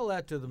 to. Don't tell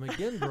that to the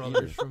McGinn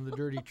brothers from the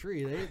Dirty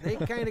Tree. They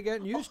kind of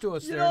gotten used to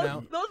us You there know, now.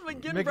 those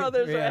McGinn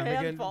brothers are a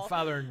handful.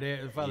 Father and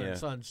Yeah. and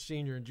son,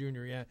 senior and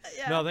junior. Yeah.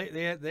 Yeah. No,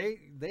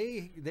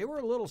 they were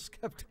a little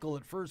skeptical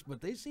at first, but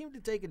they seem to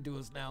take it to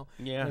us now.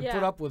 Yeah. And Yeah.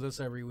 put up with us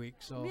every week.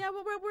 So Yeah,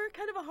 well, we're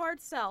kind of a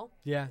hard sell.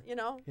 yeah.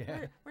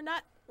 Yeah. We're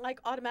not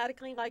like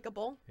automatically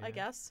likable, I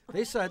guess.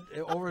 They said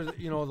over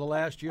the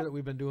last year that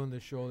we've been doing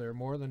this show, there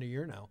more than a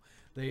year now.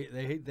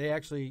 They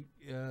actually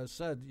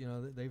said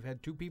that they've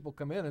had 2 people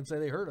come in and say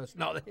they heard us.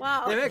 No,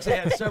 Wow. they've actually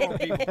had several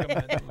people come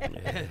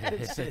in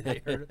and say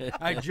they heard it.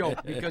 I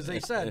joke because they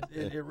said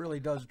it really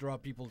does draw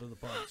people to the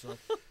pub. So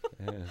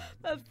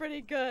That's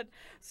pretty good.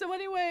 So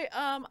anyway,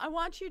 I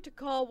want you to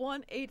call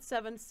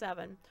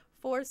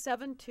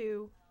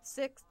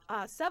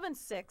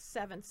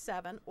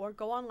 1-877-472-7677 or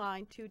go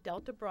online to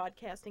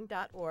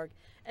deltabroadcasting.org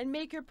and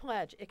make your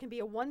pledge. It can be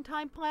a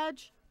one-time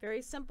pledge,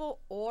 very simple,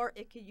 or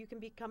you can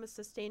become a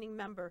sustaining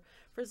member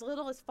for as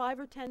little as $5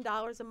 or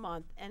 $10 a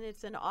month, and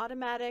it's an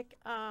automatic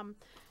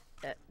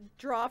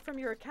draw from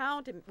your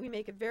account, and we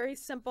make it very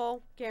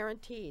simple,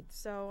 guaranteed.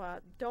 So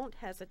don't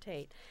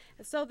hesitate.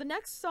 So the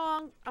next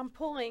song I'm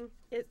pulling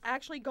is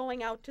actually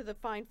going out to the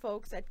fine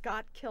folks at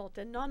Got-Kilt,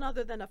 and none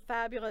other than a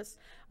fabulous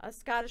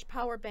Scottish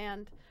power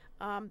band,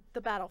 the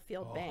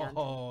Battlefield Band.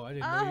 Oh, I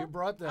didn't know you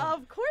brought that.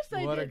 Of course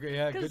I What a did. great-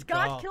 yeah, Because good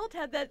call. Got-Kilt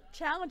had that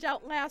challenge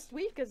out last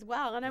week as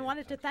well, and I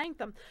wanted to thank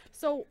them.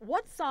 So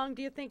what song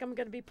do you think I'm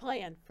going to be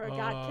playing for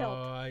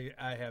Got-Kilt?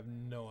 I have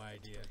no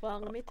idea.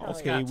 Well, let me tell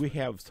Okay, you. we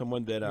have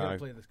someone that You gotta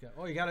play this guy.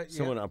 Oh, you got it.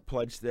 someone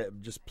pledged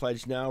that just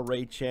pledged now.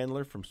 Ray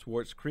Chandler from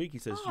Swartz Creek. He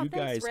says, Oh, "You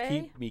thanks, guys Ray.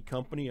 keep me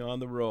company on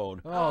the road."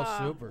 Oh,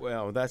 super.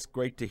 Well, that's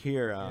great to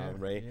hear, Yeah,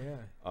 Ray. Yeah.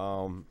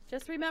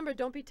 Just remember,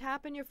 don't be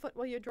tapping your foot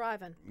while you're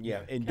driving.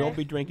 Yeah, and don't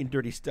be drinking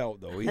dirty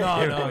stout though.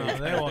 No,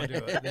 they won't do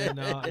it.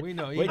 No, we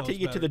know. Wait till you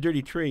get to the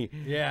dirty tree.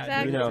 Yeah,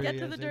 Exactly. you know. Get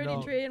to the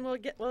dirty tree, and we'll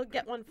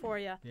get one for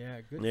you.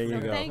 Yeah, good. There you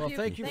for go. Thank Well, you.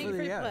 thank you for the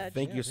pledge.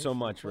 Thank you so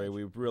much, Ray.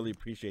 We really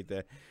appreciate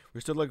that.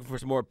 We're still looking for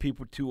some more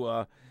people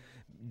to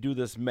do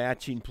this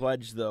matching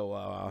pledge,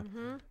 though,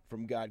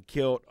 from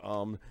Got-Kilt.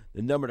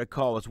 The number to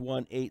call is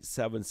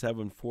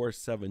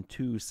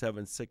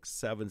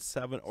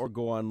 1-877-472-7677, or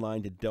go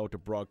online to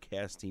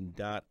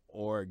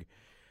deltabroadcasting.org.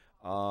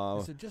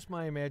 Is it just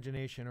my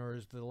imagination, or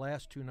is the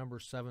last two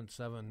numbers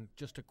 77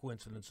 just a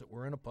coincidence that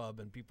we're in a pub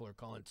and people are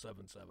calling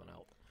 77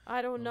 out?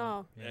 I don't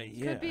know.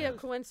 Yeah. Could be a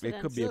coincidence.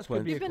 It could be a This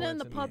could be a You've been in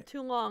the pub coincidence.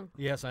 too long.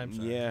 Yes, I'm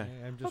sorry. Yeah.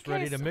 I'm just Okay,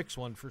 ready to so- mix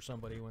one for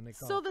somebody when they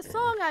call. So the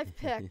song I've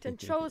picked and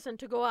chosen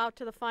to go out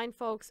to the fine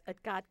folks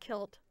at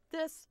Got-Kilt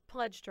this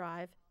pledge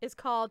drive is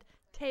called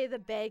 "Tay the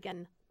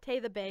Bagan." Tay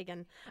the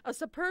Bagan, a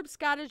superb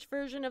Scottish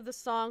version of the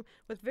song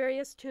with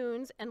various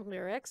tunes and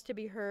lyrics to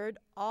be heard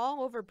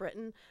all over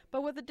Britain,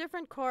 but with a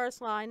different chorus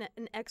line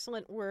and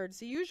excellent words.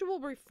 The usual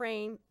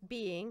refrain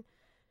being,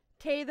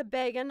 "Tay the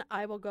Bagan,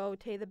 I will go,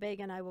 tay the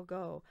Bagan, I will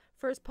go."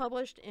 First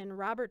published in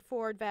Robert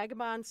Ford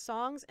Vagabond's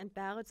Songs and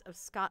Ballads of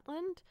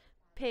Scotland,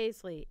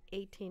 Paisley,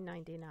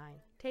 1899.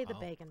 Tay the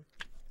Bagan.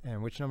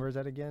 And which number is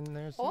that again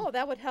there? Sue? Oh,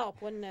 that would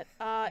help, wouldn't it?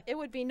 It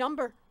would be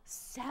number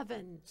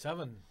 7.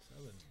 seven.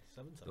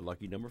 The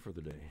lucky number for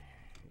the day.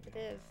 It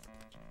is.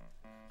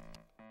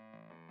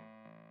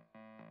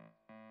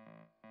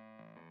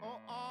 Oh,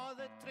 all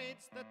the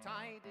trades the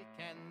tidy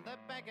ken, the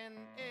begging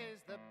is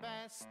the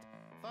best.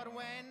 For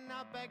when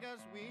a beggar's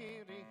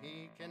weary,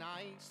 he can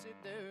aye sit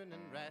down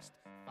and rest.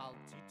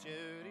 Falty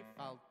jury,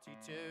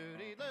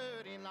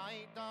 lurie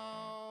lie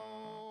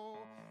down.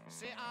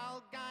 Say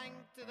I'll gang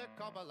to the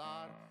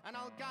cobbler, and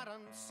I'll get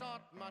him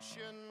sort my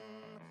shoon,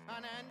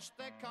 an inch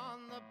thick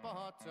on the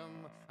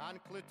bottom,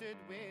 and clouted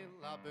with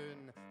a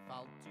boon.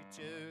 Falty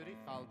jury,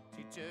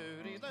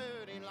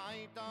 lurie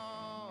lie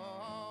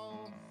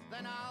down.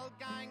 Then I'll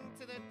gang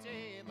to the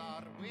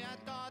tailor, we a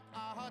dot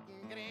a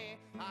hodden grey,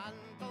 and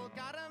I'll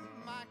get him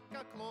mac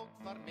a cloak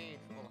for me,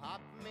 will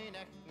have me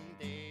night and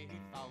day.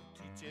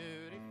 Falty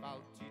jury,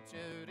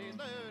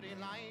 lurie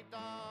lie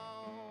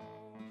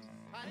down.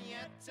 And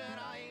yet ere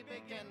I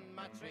begin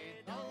my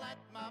trade, I'll let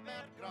my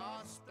bear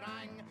grow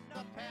strang,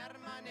 the pair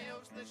my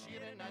nails the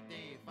shear in a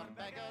day, for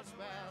beggars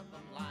well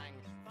and lang.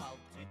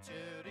 Falty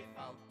jury,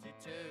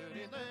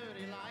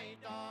 lurie lie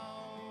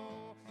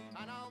down.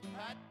 And I'll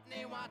put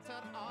nae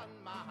water on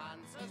my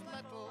hands, as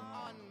little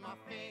on my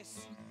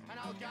face, and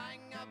I'll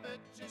gang about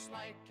just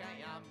like I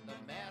am, the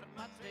mair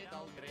my trade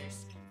I'll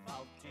grace.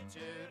 Falty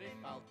jury,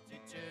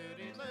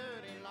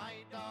 lurie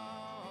lie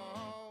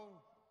down.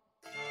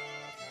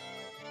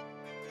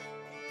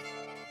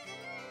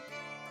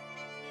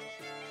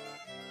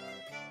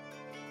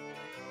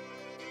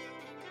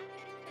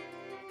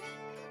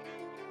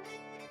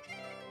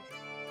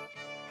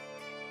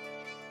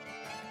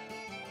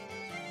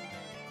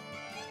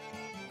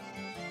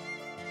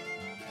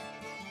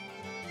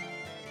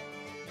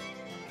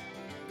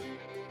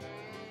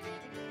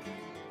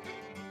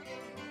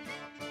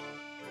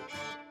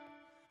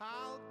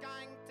 I'll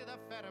gang to the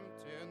ferm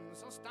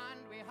tunes, I'll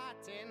stand wi'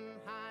 hat in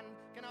hand.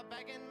 Can a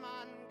begging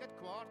man get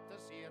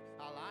quarters here?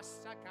 Alas,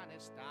 I canna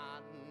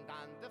stand.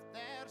 And if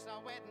there's a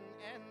wedding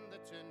in the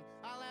tune,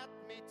 I'll let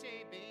me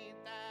tea be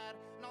there,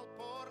 and I'll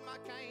pour my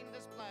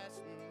kindest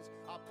blessings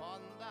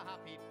upon the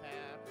happy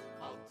pair.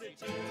 Falty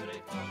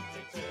jury,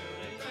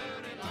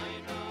 lurie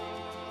lie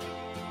down.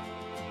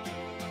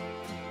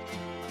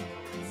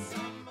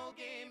 Some will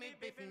gi'e me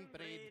beef and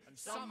bread, and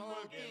some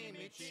will gi'e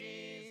me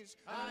cheese,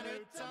 and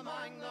out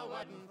among the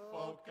wedding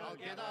folk I'll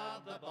get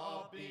all the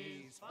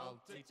bobbies.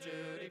 Falty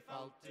jury,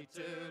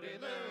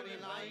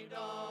 lurie lie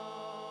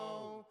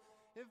down.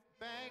 If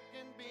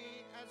begging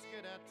be as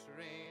good a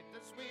trade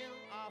as we'll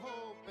I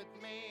hope it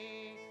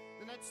may,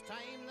 then it's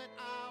time that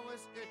I was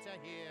out of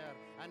here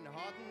and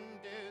hodding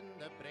down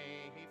the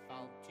brae.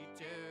 Falty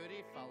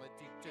jury,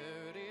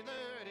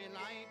 lurie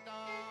lie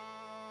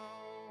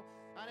down.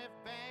 And if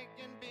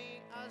begging be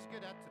as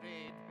good a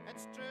trade,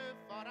 it's true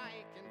for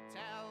I can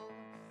tell,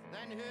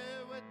 then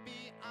who would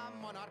be a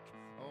monarch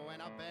when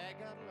a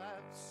beggar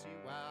lives so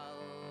well?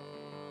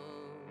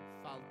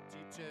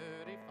 Falty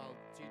jury,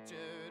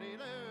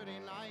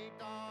 lurie lie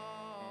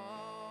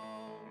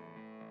down.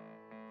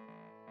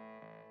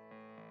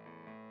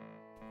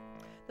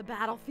 The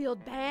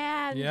Battlefield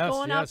Band Yes,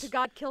 going out yes. to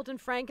Got-Kilt and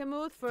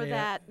Frankenmuth for Yeah.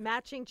 that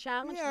matching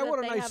challenge. Yeah, that what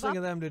a they nice have thing up.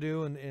 of them to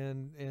do,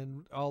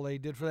 and all they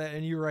did for that.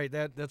 And you're right,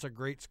 that's a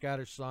great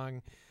Scottish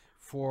song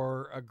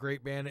for a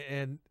great band.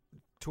 And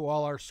to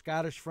all our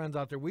Scottish friends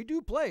out there, we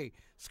do play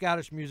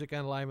Scottish music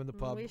on Lime in the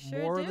Pub We sure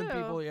more than do.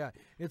 people. Yeah,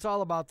 it's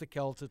all about the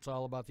Celts. It's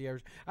all about the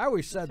Irish. I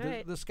always said That's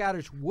right. the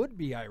Scottish would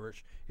be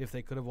Irish if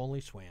they could have only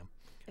swam.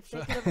 If they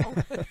could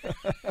have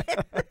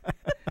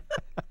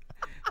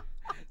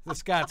The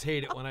Scots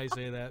hate it when I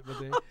say that, but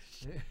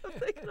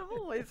They can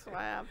always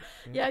swam.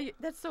 Yeah,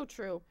 that's so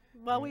true.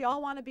 Well, we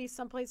all want to be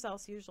someplace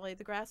else usually.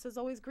 The grass is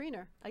always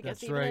greener, I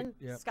guess, That's even right. in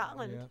Yep.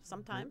 Scotland Yep.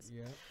 sometimes.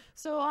 Yeah.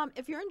 So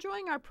if you're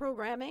enjoying our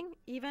programming,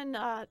 even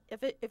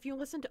if you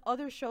listen to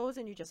other shows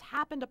and you just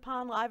happened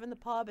upon Live in the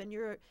Pub and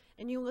you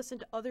listen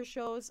to other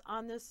shows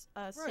on this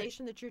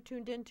station that you're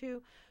tuned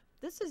into,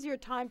 this is your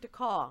time to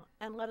call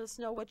and let us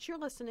know what you're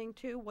listening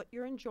to, what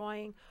you're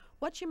enjoying,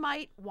 what you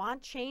might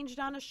want changed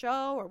on a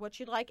show or what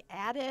you'd like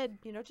added.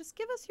 You know, just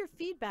give us your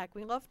feedback.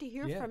 We love to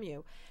hear from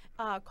you.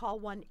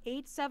 Call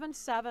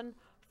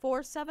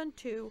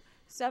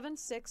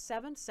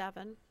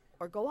 1-877-472-7677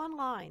 or go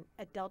online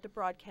at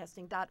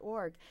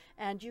deltabroadcasting.org.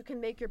 And you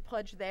can make your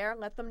pledge there and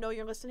let them know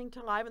you're listening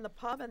to Live in the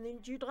Pub and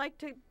then you'd like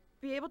to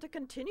be able to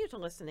continue to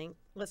listen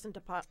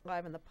to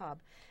Live in the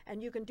Pub.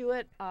 And you can do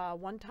it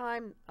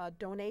one-time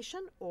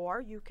donation, or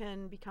you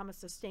can become a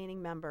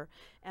sustaining member.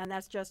 And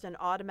that's just an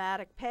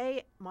automatic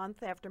pay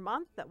month after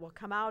month that will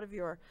come out of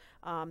your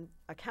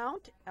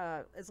account,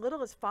 as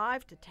little as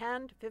 $5 to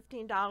 $10 to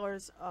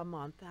 $15 a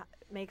month. That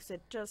makes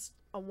it just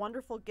a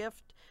wonderful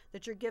gift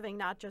that you're giving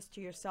not just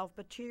to yourself,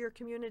 but to your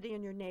community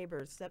and your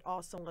neighbors that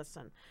also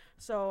listen.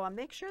 So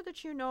make sure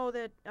that you know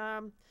that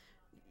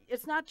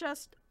it's not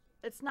just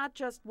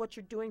what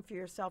you're doing for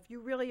yourself. You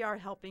really are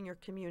helping your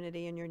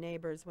community and your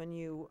neighbors when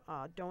you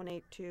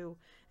donate to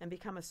and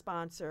become a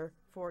sponsor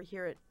for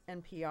here at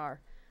NPR.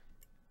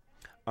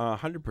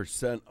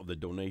 100% of the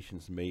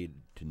donations made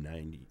to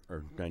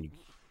 90.1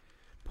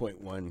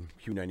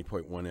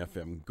 Q90.1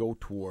 FM go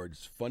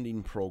towards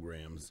funding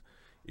programs.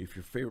 If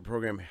your favorite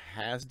program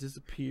has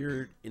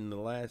disappeared in the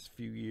last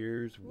few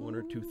years, one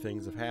or two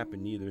things have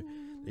happened. Either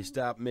they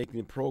stopped making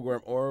the program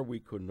or we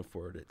couldn't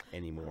afford it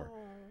anymore.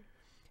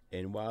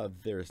 And while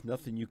there's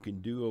nothing you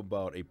can do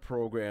about a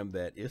program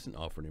that isn't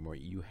offered anymore,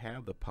 you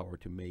have the power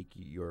to make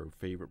your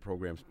favorite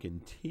programs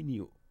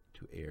continue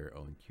to air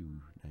on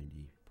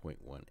Q90.1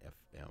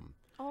 FM.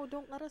 Oh,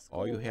 don't let us go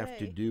All you have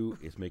to away. do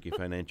is make a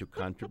financial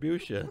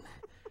contribution.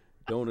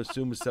 Don't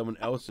assume someone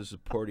else is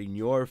supporting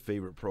your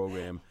favorite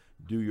program.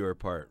 Do your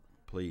part,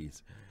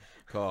 please.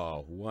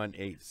 Call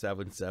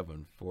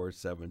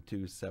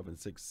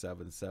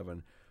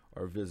 1-877-472-7677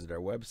 or visit our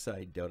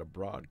website,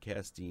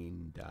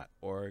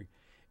 deltabroadcasting.org,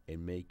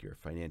 and make your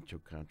financial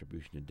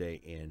contribution today.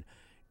 And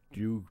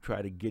do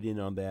try to get in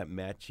on that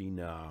matching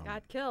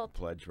Got-Kilt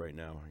pledge right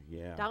now.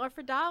 Yeah. dollar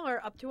for dollar,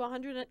 up to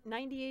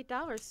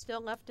 $198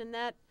 still left in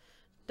that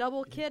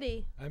double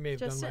kitty. I may have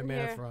Just done my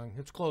sitting math here. wrong.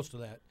 It's close to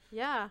that.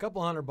 Yeah. A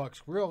couple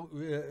 $100, real,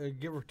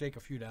 give or take a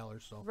few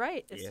dollars. So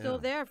Right. It's still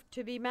there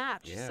to be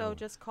matched. Yeah. So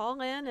just call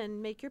in and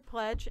make your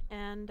pledge,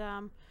 and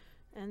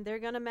they're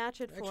going to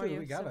match it for actually, you.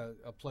 we got So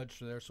a pledge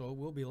there, so it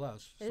will be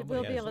less. it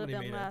will be a little somebody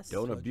bit made a less.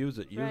 Don't pledge. abuse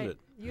it. Use Right. it.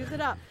 Use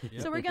it up.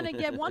 So we're going to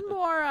get one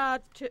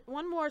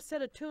more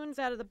set of tunes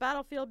out of the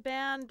Battlefield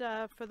Band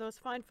for those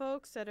fine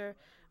folks that are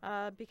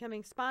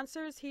becoming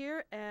sponsors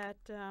here at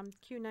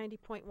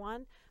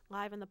Q90.1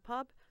 Live in the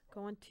Pub,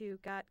 going to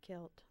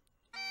Got-Kilt.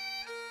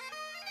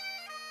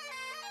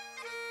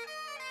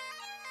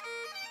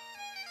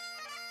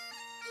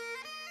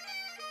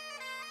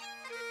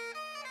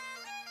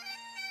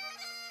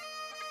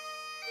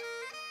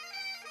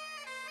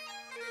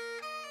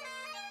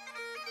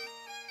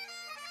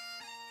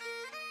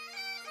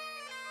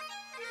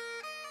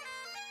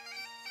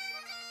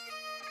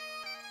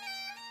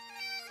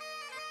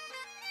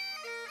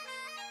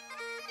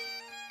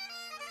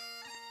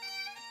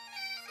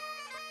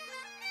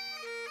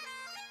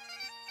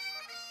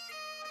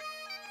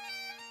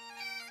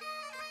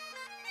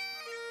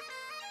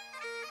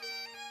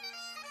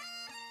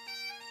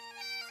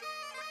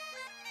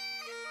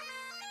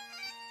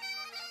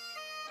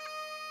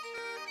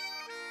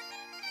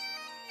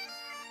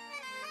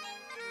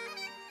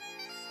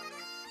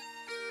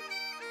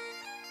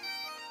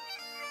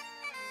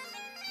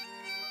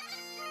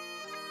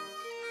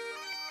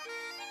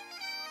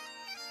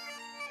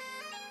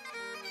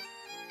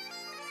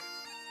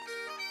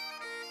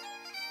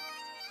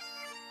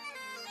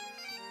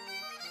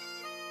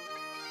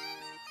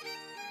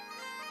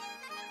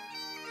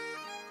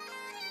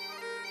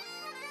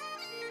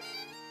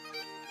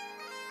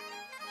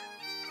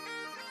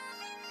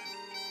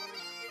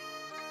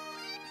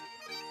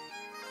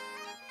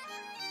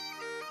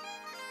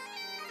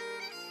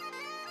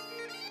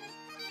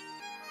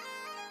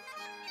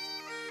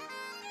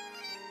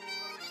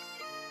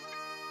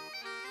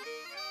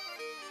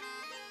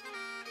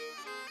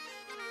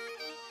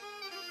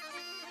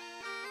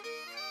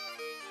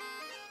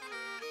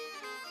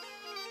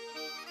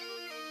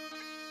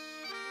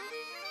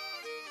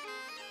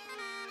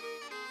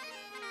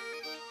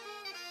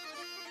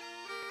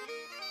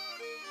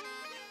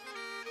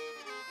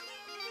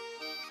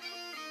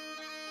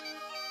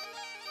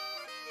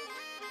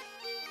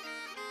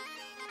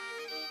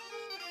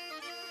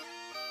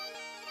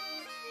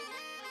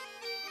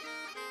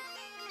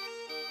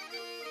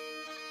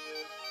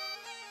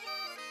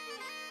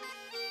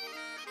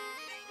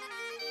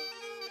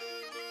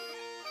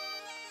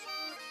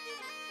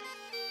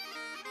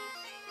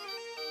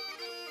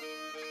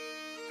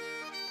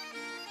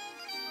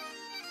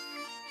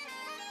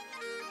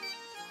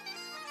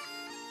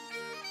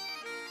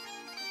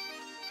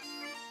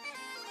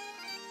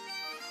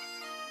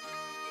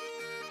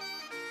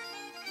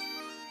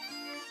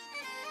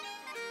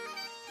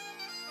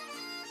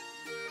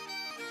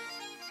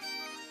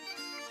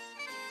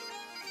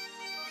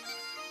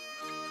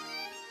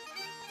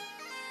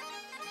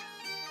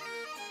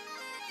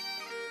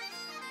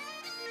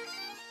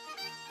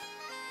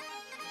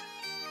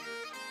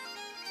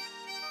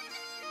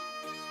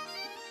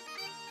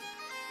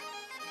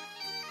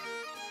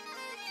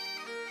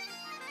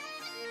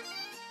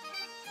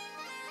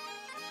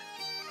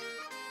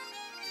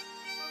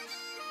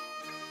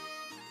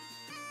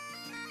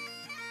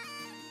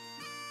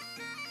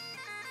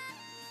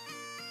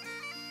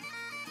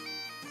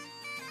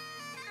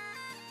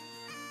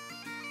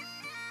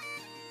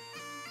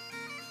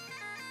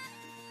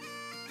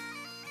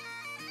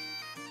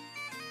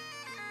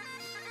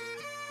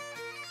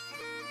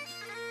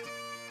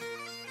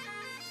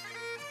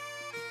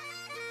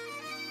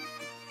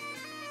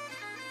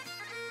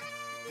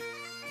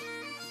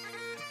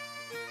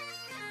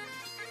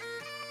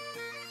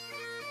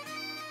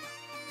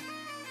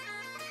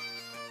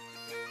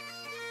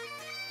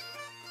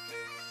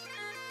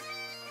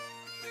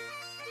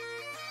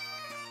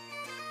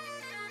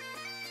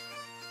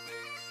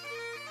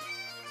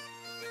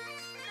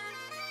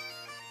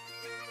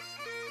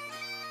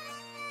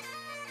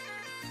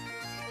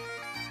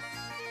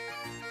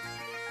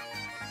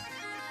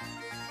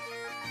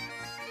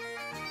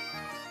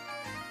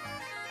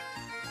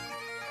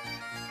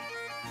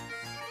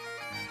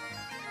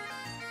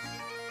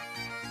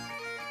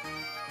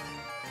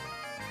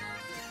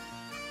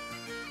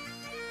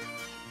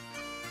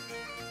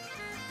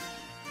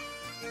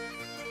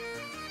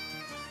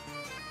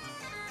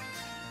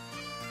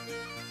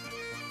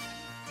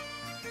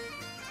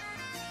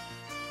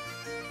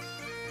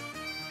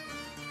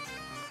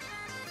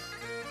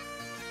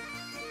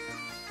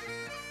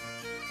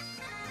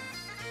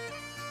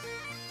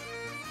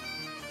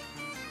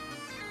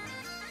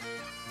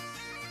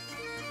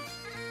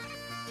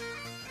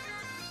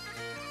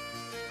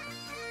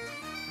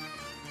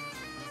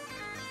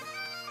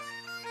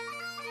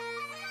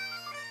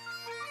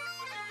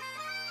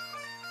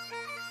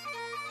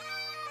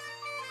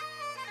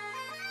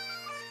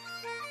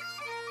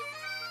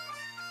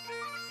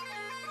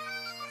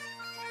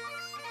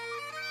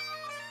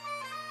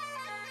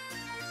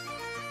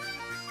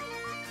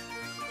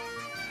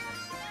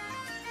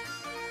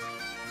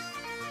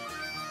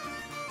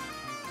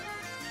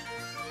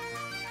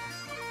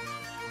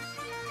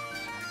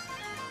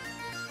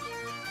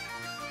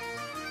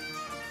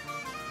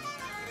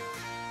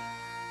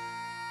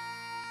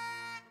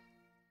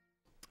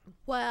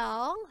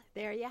 Well,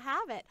 there you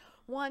have it.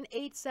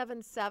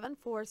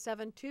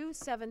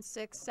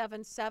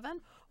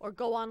 1-877-472-7677, or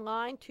go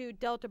online to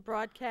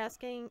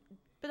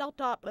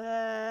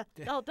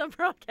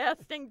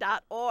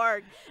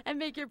deltabroadcasting.org and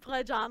make your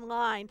pledge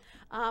online.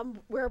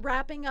 We're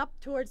wrapping up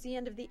towards the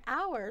end of the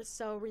hour,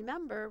 so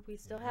remember, we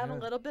still have a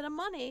little bit of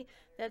money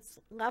that's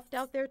left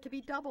out there to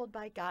be doubled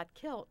by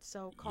Got-Kilt.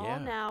 So call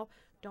now.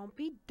 Don't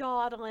be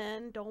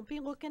dawdling. Don't be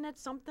looking at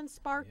something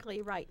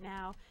sparkly right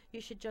now.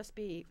 You should just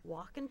be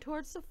walking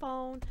towards the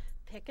phone,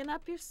 picking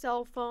up your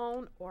cell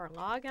phone, or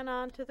logging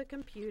on to the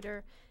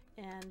computer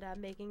and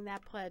making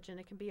that pledge.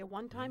 And it can be a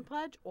one-time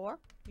pledge, or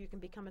you can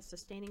become a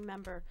sustaining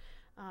member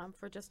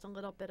for just a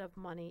little bit of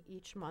money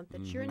each month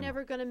that you're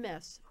never going to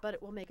miss, but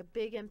it will make a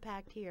big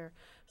impact here.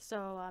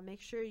 So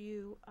make sure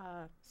you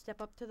step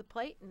up to the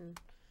plate and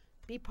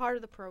be part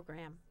of the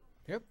program.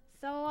 Yep.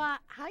 So,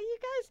 how you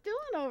guys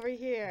doing over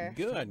here?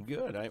 Good,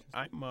 good.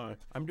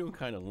 I'm doing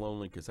kind of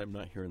lonely because I'm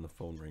not hearing the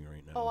phone ring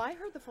right now. Oh, I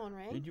heard the phone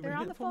ring. Did you They're hear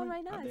on the phone right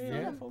ring? now. Are I they see on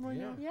the them. phone right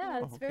now? Yeah,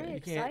 it's very You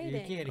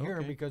exciting. can't hear them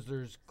Okay. because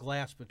there's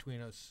glass between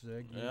us.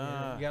 You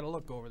Ah. got to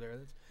look over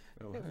there.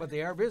 But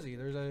they are busy.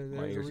 There's a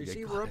ears get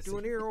receiver up to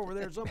an glassy. ear over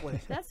there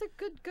someplace. That's a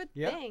good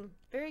Yep. thing.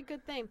 Very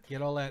good thing.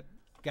 Get all that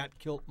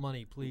Got-Kilt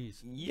money,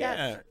 please.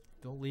 Yeah.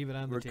 Don't leave it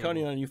on the We're table.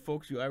 counting on you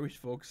folks, you Irish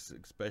folks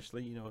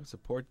especially,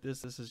 support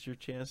this. This is your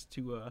chance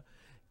to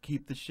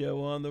keep the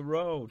show on the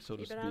road, so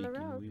Keep to it speak. on the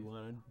And road. we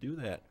want to do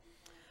that.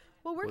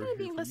 Well, we're We're going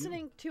to here be for you.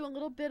 listening to a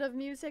little bit of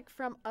music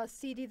from a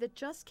CD that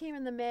just came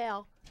in the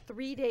mail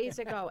 3 days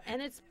ago,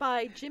 and it's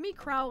by Jimmy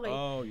Crowley.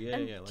 Oh, yeah,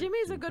 And yeah. I like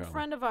Jimmy's a Jim good Crowley.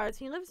 friend of ours.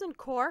 He lives in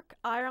Cork,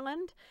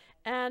 Ireland,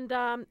 and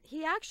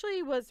he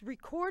actually was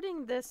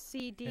recording this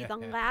CD the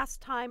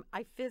last time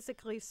I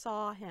physically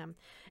saw him.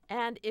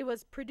 And it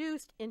was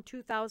produced in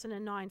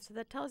 2009, so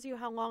that tells you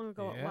how long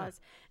ago it Yeah. was.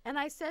 And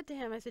I said to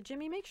him, I said,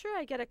 Jimmy, make sure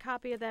I get a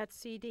copy of that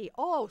CD.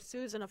 Oh,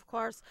 Susan, of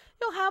course,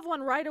 you'll have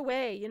one right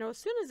away. As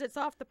soon as it's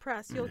off the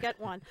press, you'll get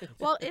one.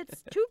 Well,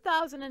 it's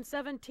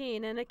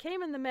 2017, and it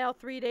came in the mail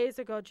 3 days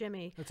ago,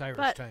 Jimmy. That's Irish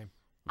But time.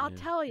 I'll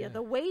tell you,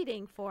 the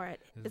waiting for it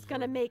is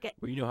going to make it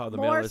Well, you know how the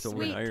mail more is over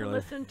in sweet to Ireland.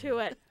 listen to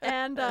it.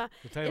 And The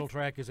title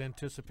track is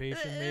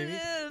Anticipation, maybe?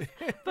 it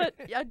is. But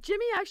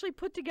Jimmy actually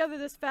put together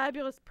this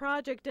fabulous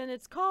project, and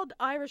it's called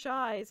Irish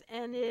Eyes,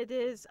 and it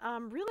is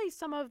really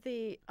some of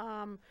the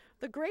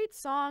great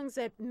songs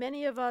that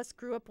many of us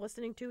grew up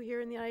listening to here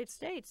in the United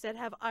States that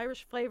have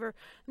Irish flavor,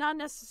 not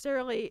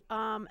necessarily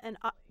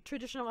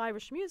traditional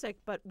Irish music,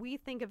 but we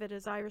think of it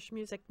as Irish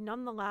music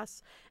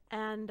nonetheless.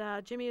 And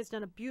Jimmy has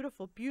done a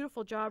beautiful,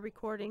 beautiful job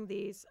recording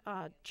these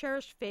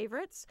cherished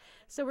favorites.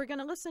 So we're going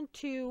to listen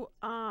to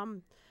a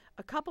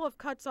couple of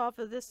cuts off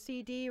of this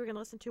CD. We're going to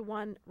listen to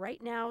one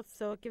right now,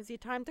 so it gives you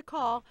time to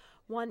call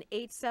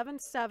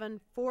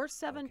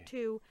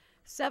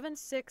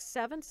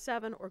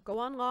 1-877-472-7677, or go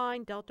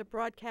online,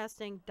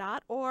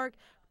 deltabroadcasting.org.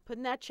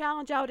 Putting that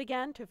challenge out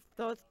again to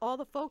all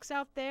the folks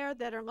out there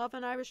that are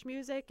loving Irish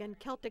music and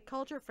Celtic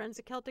culture, friends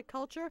of Celtic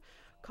culture.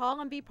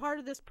 Call and be part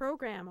of this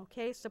program,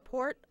 okay?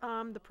 Support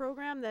the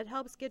program that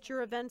helps get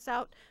your events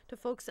out to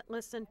folks that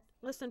listen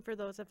for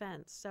those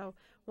events. So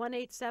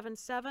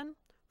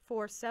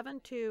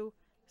 1-877-472-7677.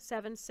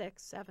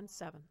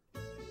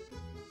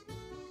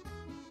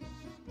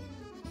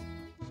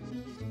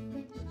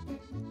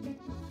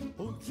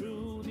 Who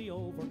threw the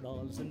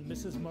overalls in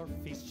Mrs.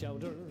 Murphy's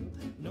chowder?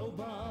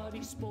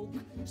 Nobody spoke,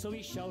 so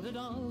he shouted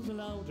all the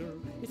louder.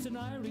 It's an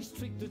Irish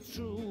trick that's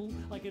true,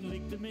 I can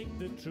lick to make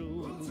the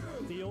truth.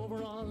 The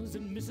overalls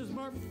in Mrs.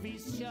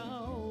 Murphy's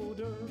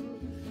chowder.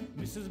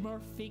 Mrs.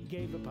 Murphy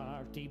gave a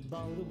party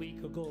about a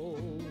week ago.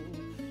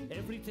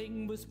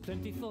 Everything was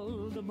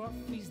plentiful, the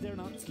Murphys, they're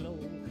not slow.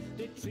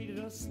 They treated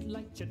us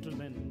like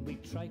gentlemen, we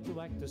tried to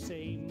act the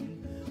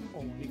same.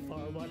 Only for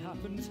what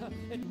happened,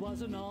 it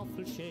was an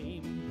awful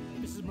shame.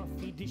 Mrs.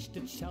 Murphy dished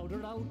the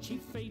chowder out, she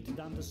fainted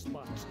on the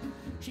spot.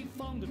 She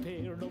found a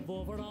pair of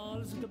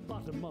overalls at the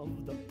bottom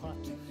of the pot.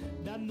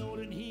 Dan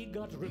Nolan, he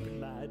got ripping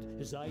mad,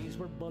 his eyes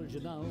were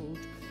bulging out.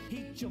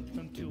 He jumped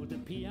onto the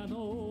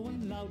piano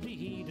and loudly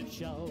he did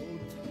shout.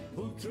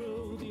 Who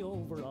threw the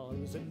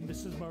overalls in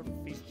Mrs.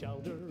 Murphy's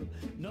chowder?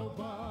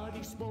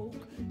 Nobody spoke,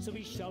 so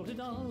he shouted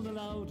all the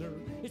louder.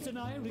 It's an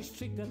Irish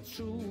trick that's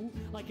true,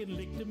 I can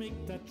lick to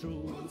make that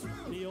true.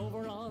 The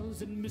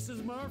overalls in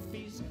Mrs.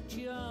 Murphy's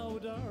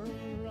chowder.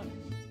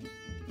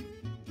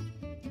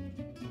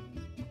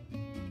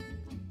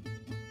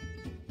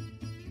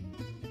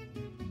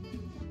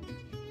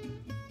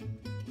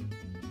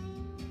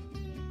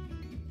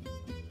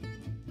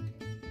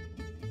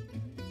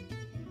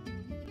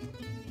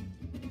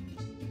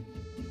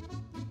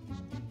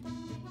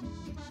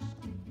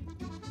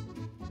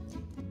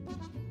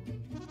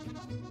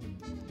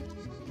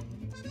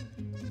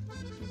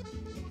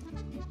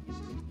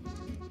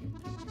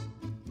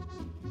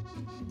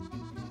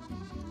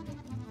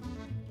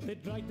 They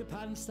dragged the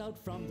pants out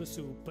from the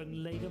soup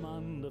and laid them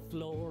on the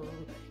floor.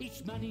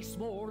 Each man he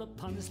swore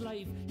upon his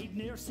life he'd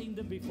ne'er seen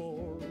them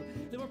before.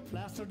 They were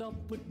plastered up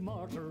with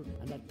mortar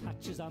and had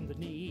patches on the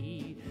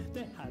knee.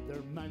 They had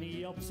their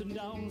many ups and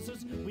downs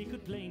as we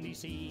could plainly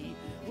see.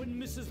 When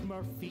Mrs.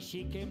 Murphy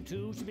she came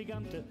to, she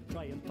began to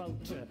cry and pout.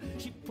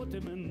 She put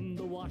them in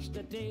the wash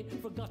that day,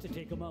 forgot to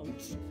take them out.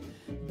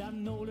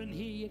 Dan Nolan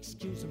he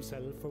excused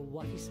himself for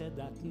what he said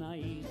that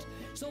night.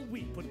 So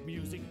we put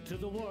music to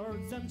the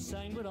words and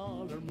sang with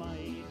all our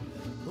might.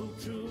 Who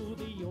threw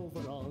the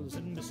overalls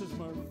in Mrs.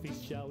 Murphy's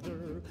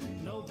chowder?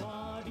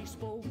 Nobody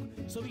spoke,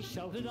 so he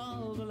shouted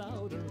all the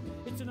louder.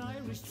 It's an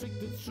Irish trick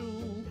that's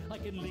true, I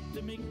can lick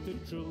to make the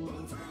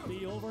truth.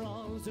 The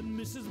overalls in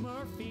Mrs.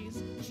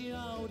 Murphy's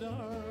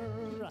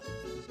chowder.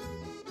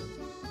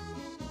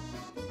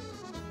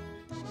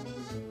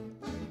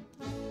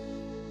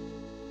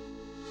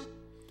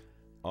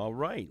 All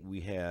right,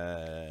 we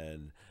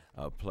had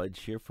a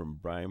pledge here from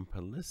Brian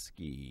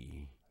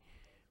Poliski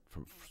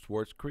from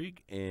Swartz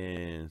Creek,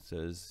 and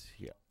says,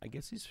 yeah, I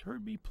guess he's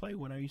heard me play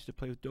when I used to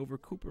play with Dover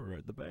Cooper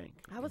at the bank.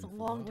 That was a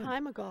long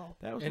time ago.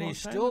 That was And a long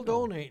he's time still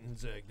ago. donating,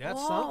 Zig. That's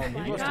Oh something.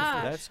 my He must have-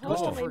 gosh! That's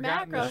must have Holy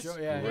forgotten the mackerel.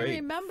 show. Yeah, He Great.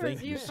 remembers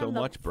Thank you you from so the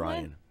much, Flint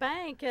Brian.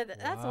 Bank. And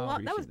that's a Wow.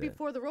 lot. That was Appreciate that.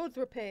 before the roads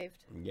were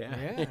paved.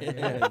 Yeah,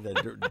 Yeah.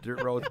 the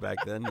dirt roads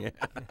back then,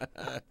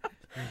 yeah.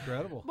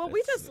 Incredible. Well,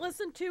 we just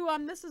listened to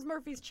Mrs.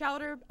 Murphy's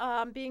Chowder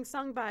being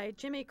sung by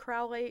Jimmy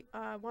Crowley,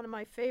 one of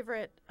my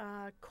favorite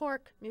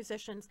Cork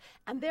musicians,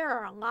 and there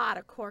are a lot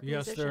of Cork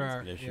Yes, musicians. there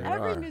are. Yes, Yeah. you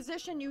Every are.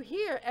 musician you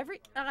hear,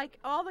 like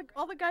all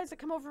the guys that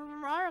come over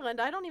from Ireland,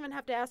 I don't even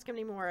have to ask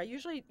anymore. I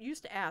usually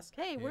used to ask,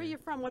 "Hey, where are you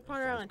from? What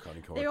part of Ireland?" County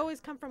They Cork. always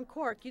come from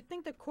Cork. You'd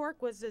think that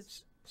Cork was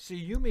as See,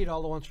 you meet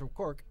all the ones from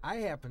Cork. I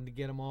happen to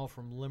get them all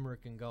from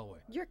Limerick and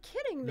Galway. You're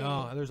kidding me.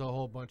 No, there's a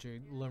whole bunch of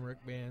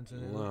Limerick bands,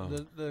 and Wow.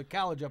 the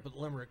college up at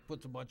Limerick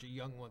puts a bunch of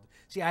young ones.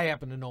 See, I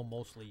happen to know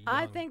mostly. Young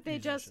I think they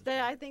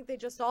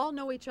musicians. just all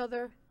know each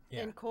other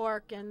Yeah. in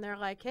Cork, and they're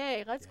like,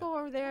 "Hey, let's go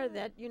over there to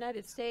that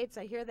United States.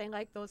 I hear they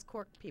like those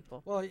Cork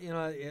people." Well, you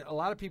know, a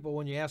lot of people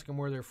when you ask them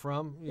where they're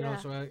from, you know, Yeah.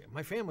 so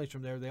my family's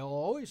from there. They'll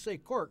always say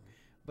Cork,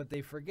 but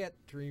they forget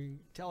to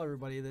tell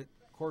everybody that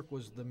Cork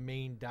was the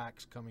main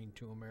docks coming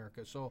to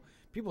America. So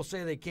people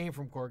say they came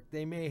from Cork.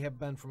 They may have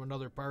been from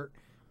another part,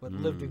 but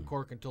lived in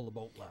Cork until the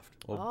boat left.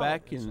 Well, Oh.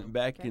 back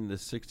in the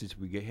 60s,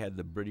 we had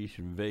the British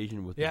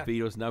invasion with Yeah. the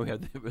Beatles. Now we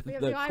have the, We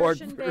have the the Cork Irish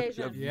version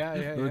invasion. of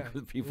Yeah.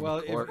 the people Well,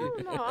 from if- Cork. Oh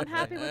no, I'm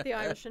happy with the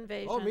Irish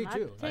invasion. Oh, me I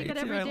too. take I it do.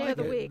 every I day like of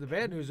the it. week. The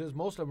bad news is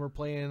most of them are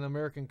playing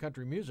American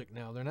country music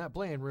now. They're not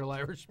playing real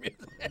Irish music.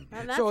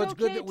 And that's so it's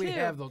good okay, that we too,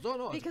 have those. Oh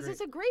no, because it's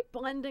it's a great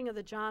blending of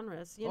the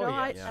genres. You Oh, know,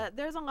 yeah.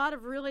 there's a lot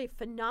of really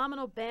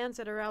phenomenal bands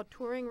that are out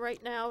touring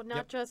right now, not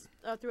Yep. just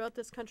throughout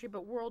this country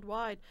but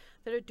worldwide,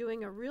 that are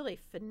doing a really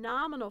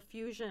phenomenal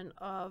fusion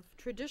of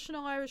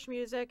traditional Irish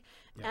music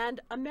and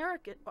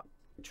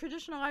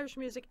traditional Irish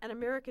music and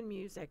American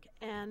music,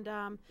 and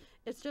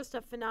it's just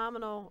a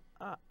phenomenal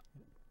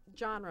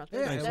genre. Yeah,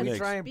 that's and we mix.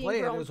 try and being play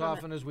it grown as from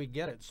often as we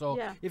get it. So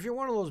Yeah. if you're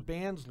one of those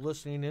bands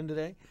listening in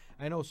today,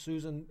 I know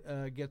Susan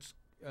gets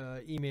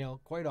email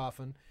quite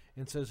often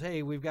and says,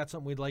 "Hey, we've got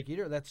something we'd like you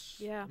to." That's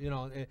Yeah. you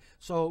know.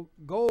 So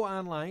go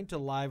online to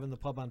Live in the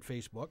Pub on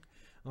Facebook.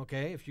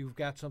 Okay, if you've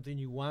got something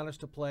you want us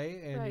to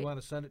play and Right. you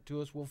want to send it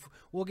to us,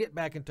 we'll get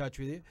back in touch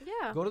with you.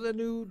 Yeah. Go to the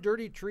new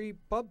Dirty Tree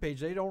Pub page.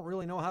 They don't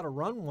really know how to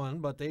run one,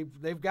 but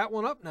they've got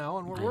one up now,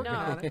 and we're working know.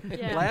 on it.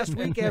 Yeah. Last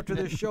week after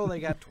this show, they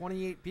got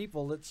 28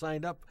 people that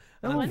signed up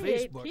on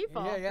 28 Facebook.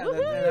 people. Yeah,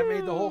 that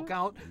made the whole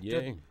count.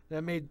 Yay.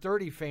 That made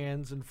 30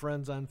 fans and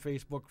friends on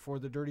Facebook for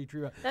the Dirty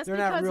Tree. That's They're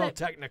not because real they-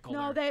 technical.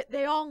 No, there.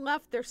 they all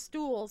left their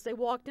stools. They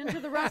walked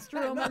into the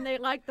restroom and they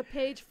liked the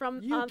page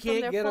from You from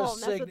can't their get phone. a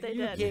That's what they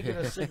you did. can't get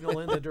a signal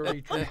in the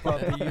Dirty Tree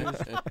Pub to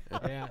use.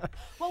 Yeah.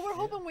 Well, we're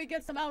hoping we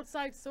get some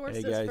outside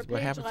sources Hey guys, for what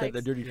page happens likes. at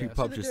the Dirty Tree Yes.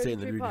 Pub To the just stay in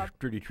Dirty the Tree Pub.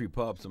 Dirty Tree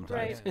Pub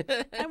sometimes.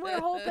 Right. And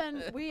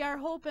we are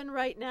hoping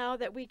right now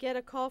that we get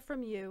a call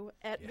from you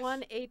at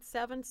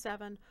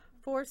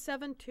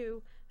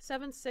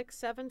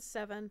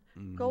 1-877-472-7677.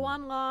 Go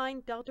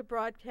online,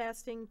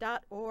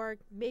 deltabroadcasting.org,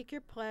 make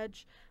your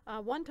pledge,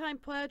 one-time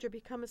pledge, or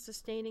become a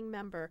sustaining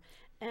member.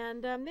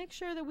 And make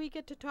sure that we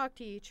get to talk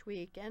to you each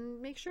week.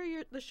 And make sure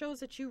the shows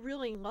that you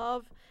really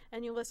love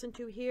and you listen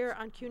to here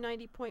on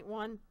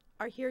Q90.1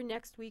 are here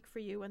next week for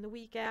you, and the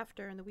week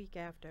after, and the week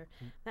after.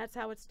 That's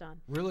how it's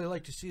done. Really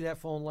like to see that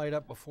phone light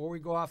up before we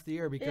go off the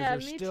air because Yeah,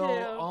 there's me still too.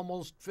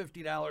 almost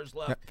 $50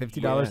 left.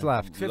 $50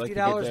 left. We'd like to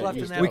get $50 that left in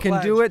used that up. We can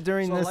pledge. do it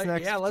during So this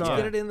next Yeah, let's song.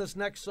 get it in this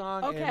next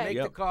song Okay. and make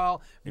Yep. the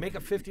call. Make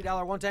a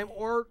 $50 one time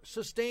or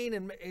sustain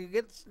and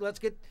let's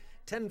get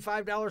 10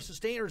 $5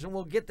 sustainers and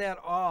we'll get that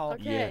all.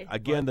 Okay. Yeah.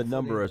 Again, the But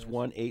number is for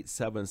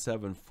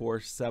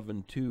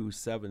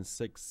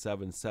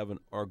 1-877-472-7677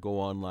 or go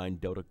online,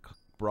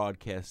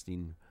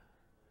 deltabroadcasting.org.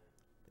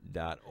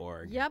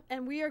 Yep,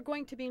 and we are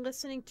going to be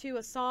listening to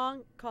a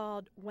song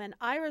called When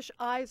Irish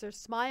Eyes Are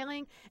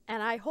Smiling,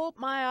 and I hope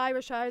my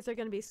Irish eyes are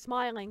going to be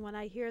smiling when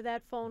I hear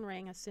that phone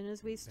ring as soon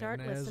as we start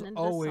And as listening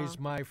to always, this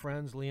song. my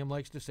friends, Liam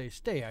likes to say,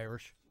 stay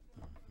Irish.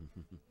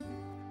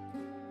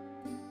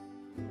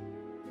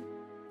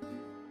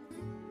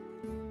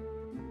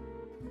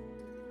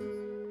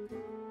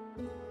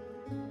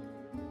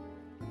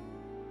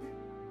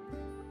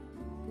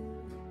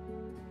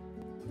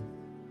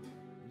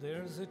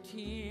 There's a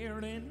tear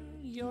in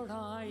your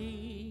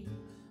eye,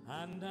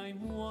 and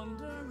I'm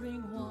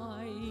wondering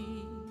why,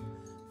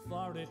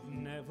 for it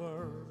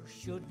never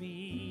should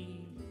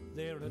be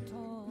there at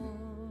all.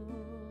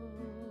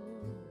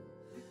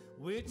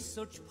 With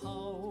such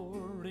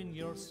power in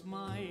your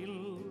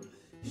smile,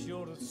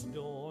 sure a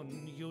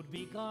stone you'd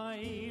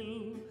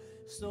beguile,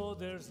 so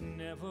there's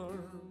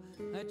never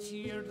a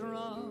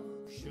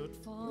teardrop should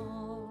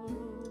fall.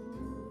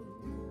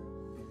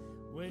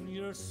 When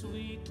your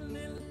sweet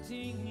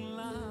lilting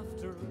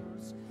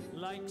laughter's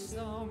like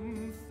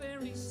some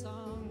fairy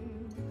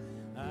song,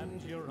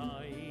 and your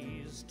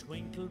eyes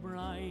twinkle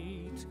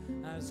bright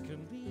as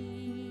can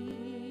be,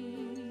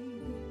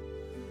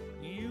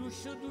 you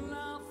should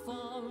laugh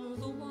all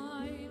the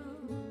while,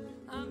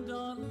 and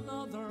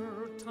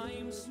another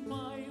time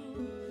smile,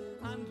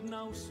 and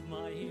now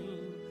smile,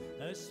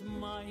 a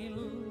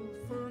smile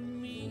for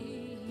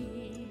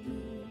me.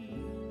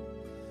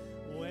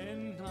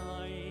 When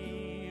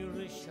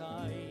Irish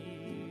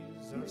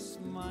eyes are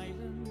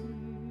smiling,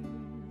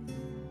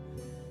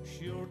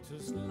 sure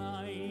 'tis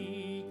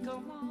like a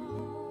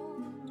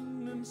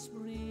morning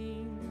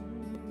spring.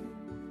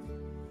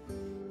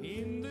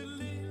 In the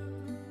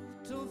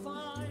lilt of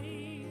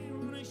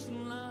Irish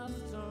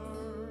laughter,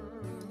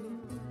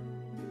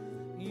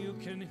 you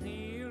can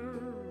hear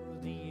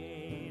the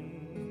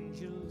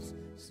angels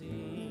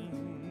sing.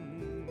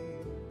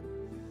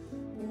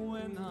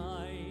 When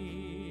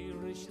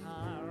Irish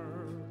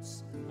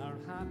hearts are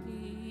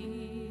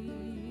happy,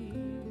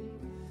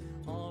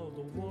 all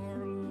the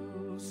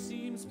world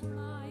seems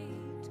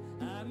bright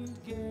and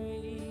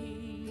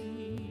gay.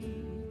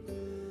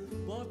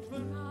 But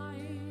when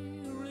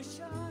Irish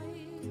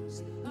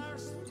eyes are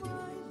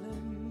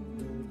smiling,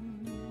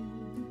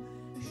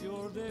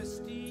 sure they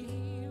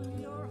steal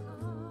your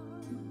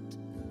heart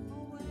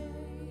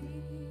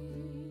away.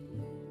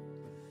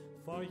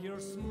 For your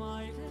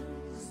smile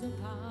is a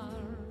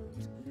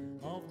part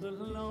of the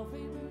love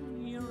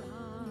in your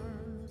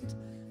heart,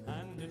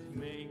 and it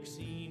makes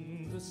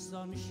e'en the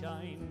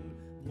sunshine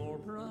more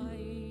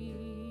bright.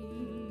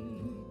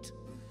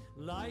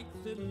 Like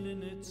the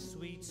linnet's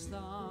sweet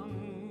song,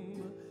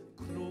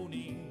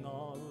 crooning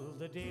all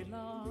the day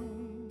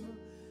long,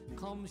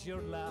 comes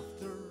your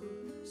laughter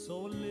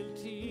so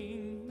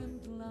lilting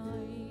and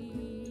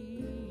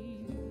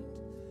light.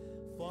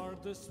 For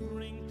the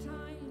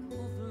springtime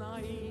of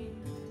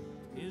life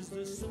is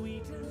the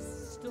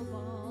sweetest of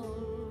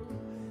all.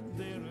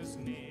 There is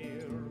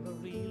ne'er a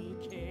real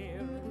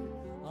care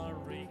or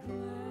regret.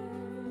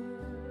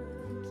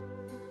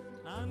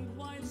 And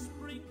while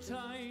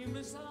springtime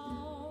is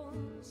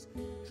ours,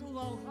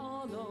 throughout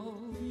all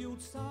of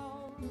youth's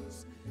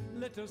hours,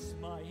 let us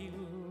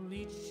smile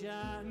each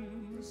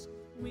chance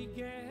we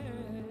get.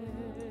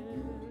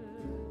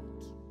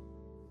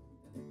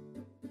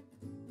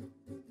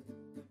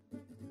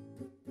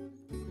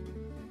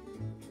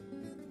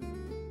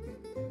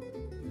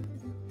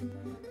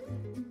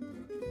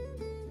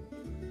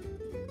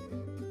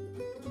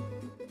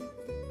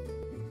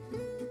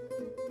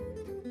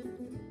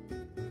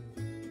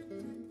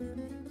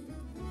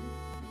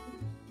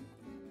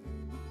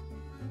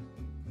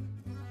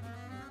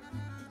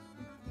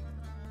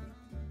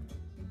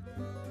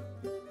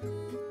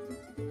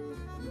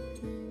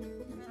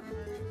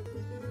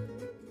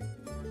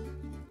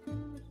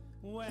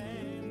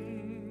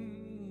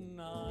 When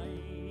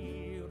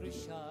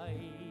Irish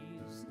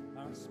eyes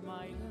are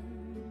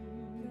smiling,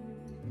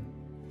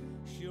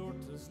 sure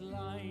 'tis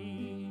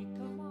like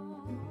a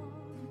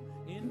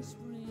morning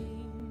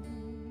spring.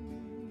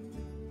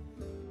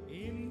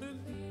 In the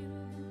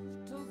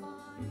lilt of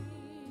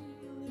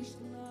Irish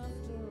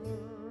laughter,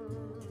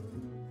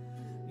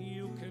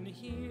 you can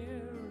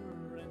hear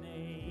an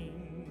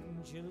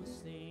angel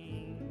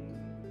sing.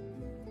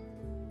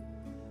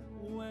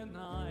 When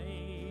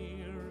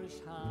Irish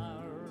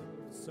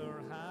hearts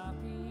are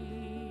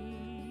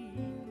happy,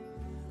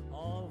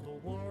 all the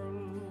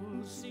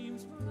world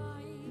seems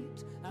bright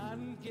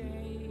and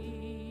gay.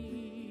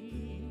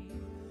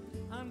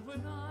 And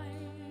when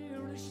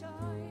Irish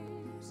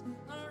eyes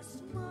are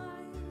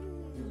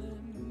smiling,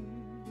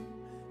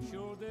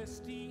 sure they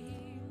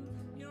steal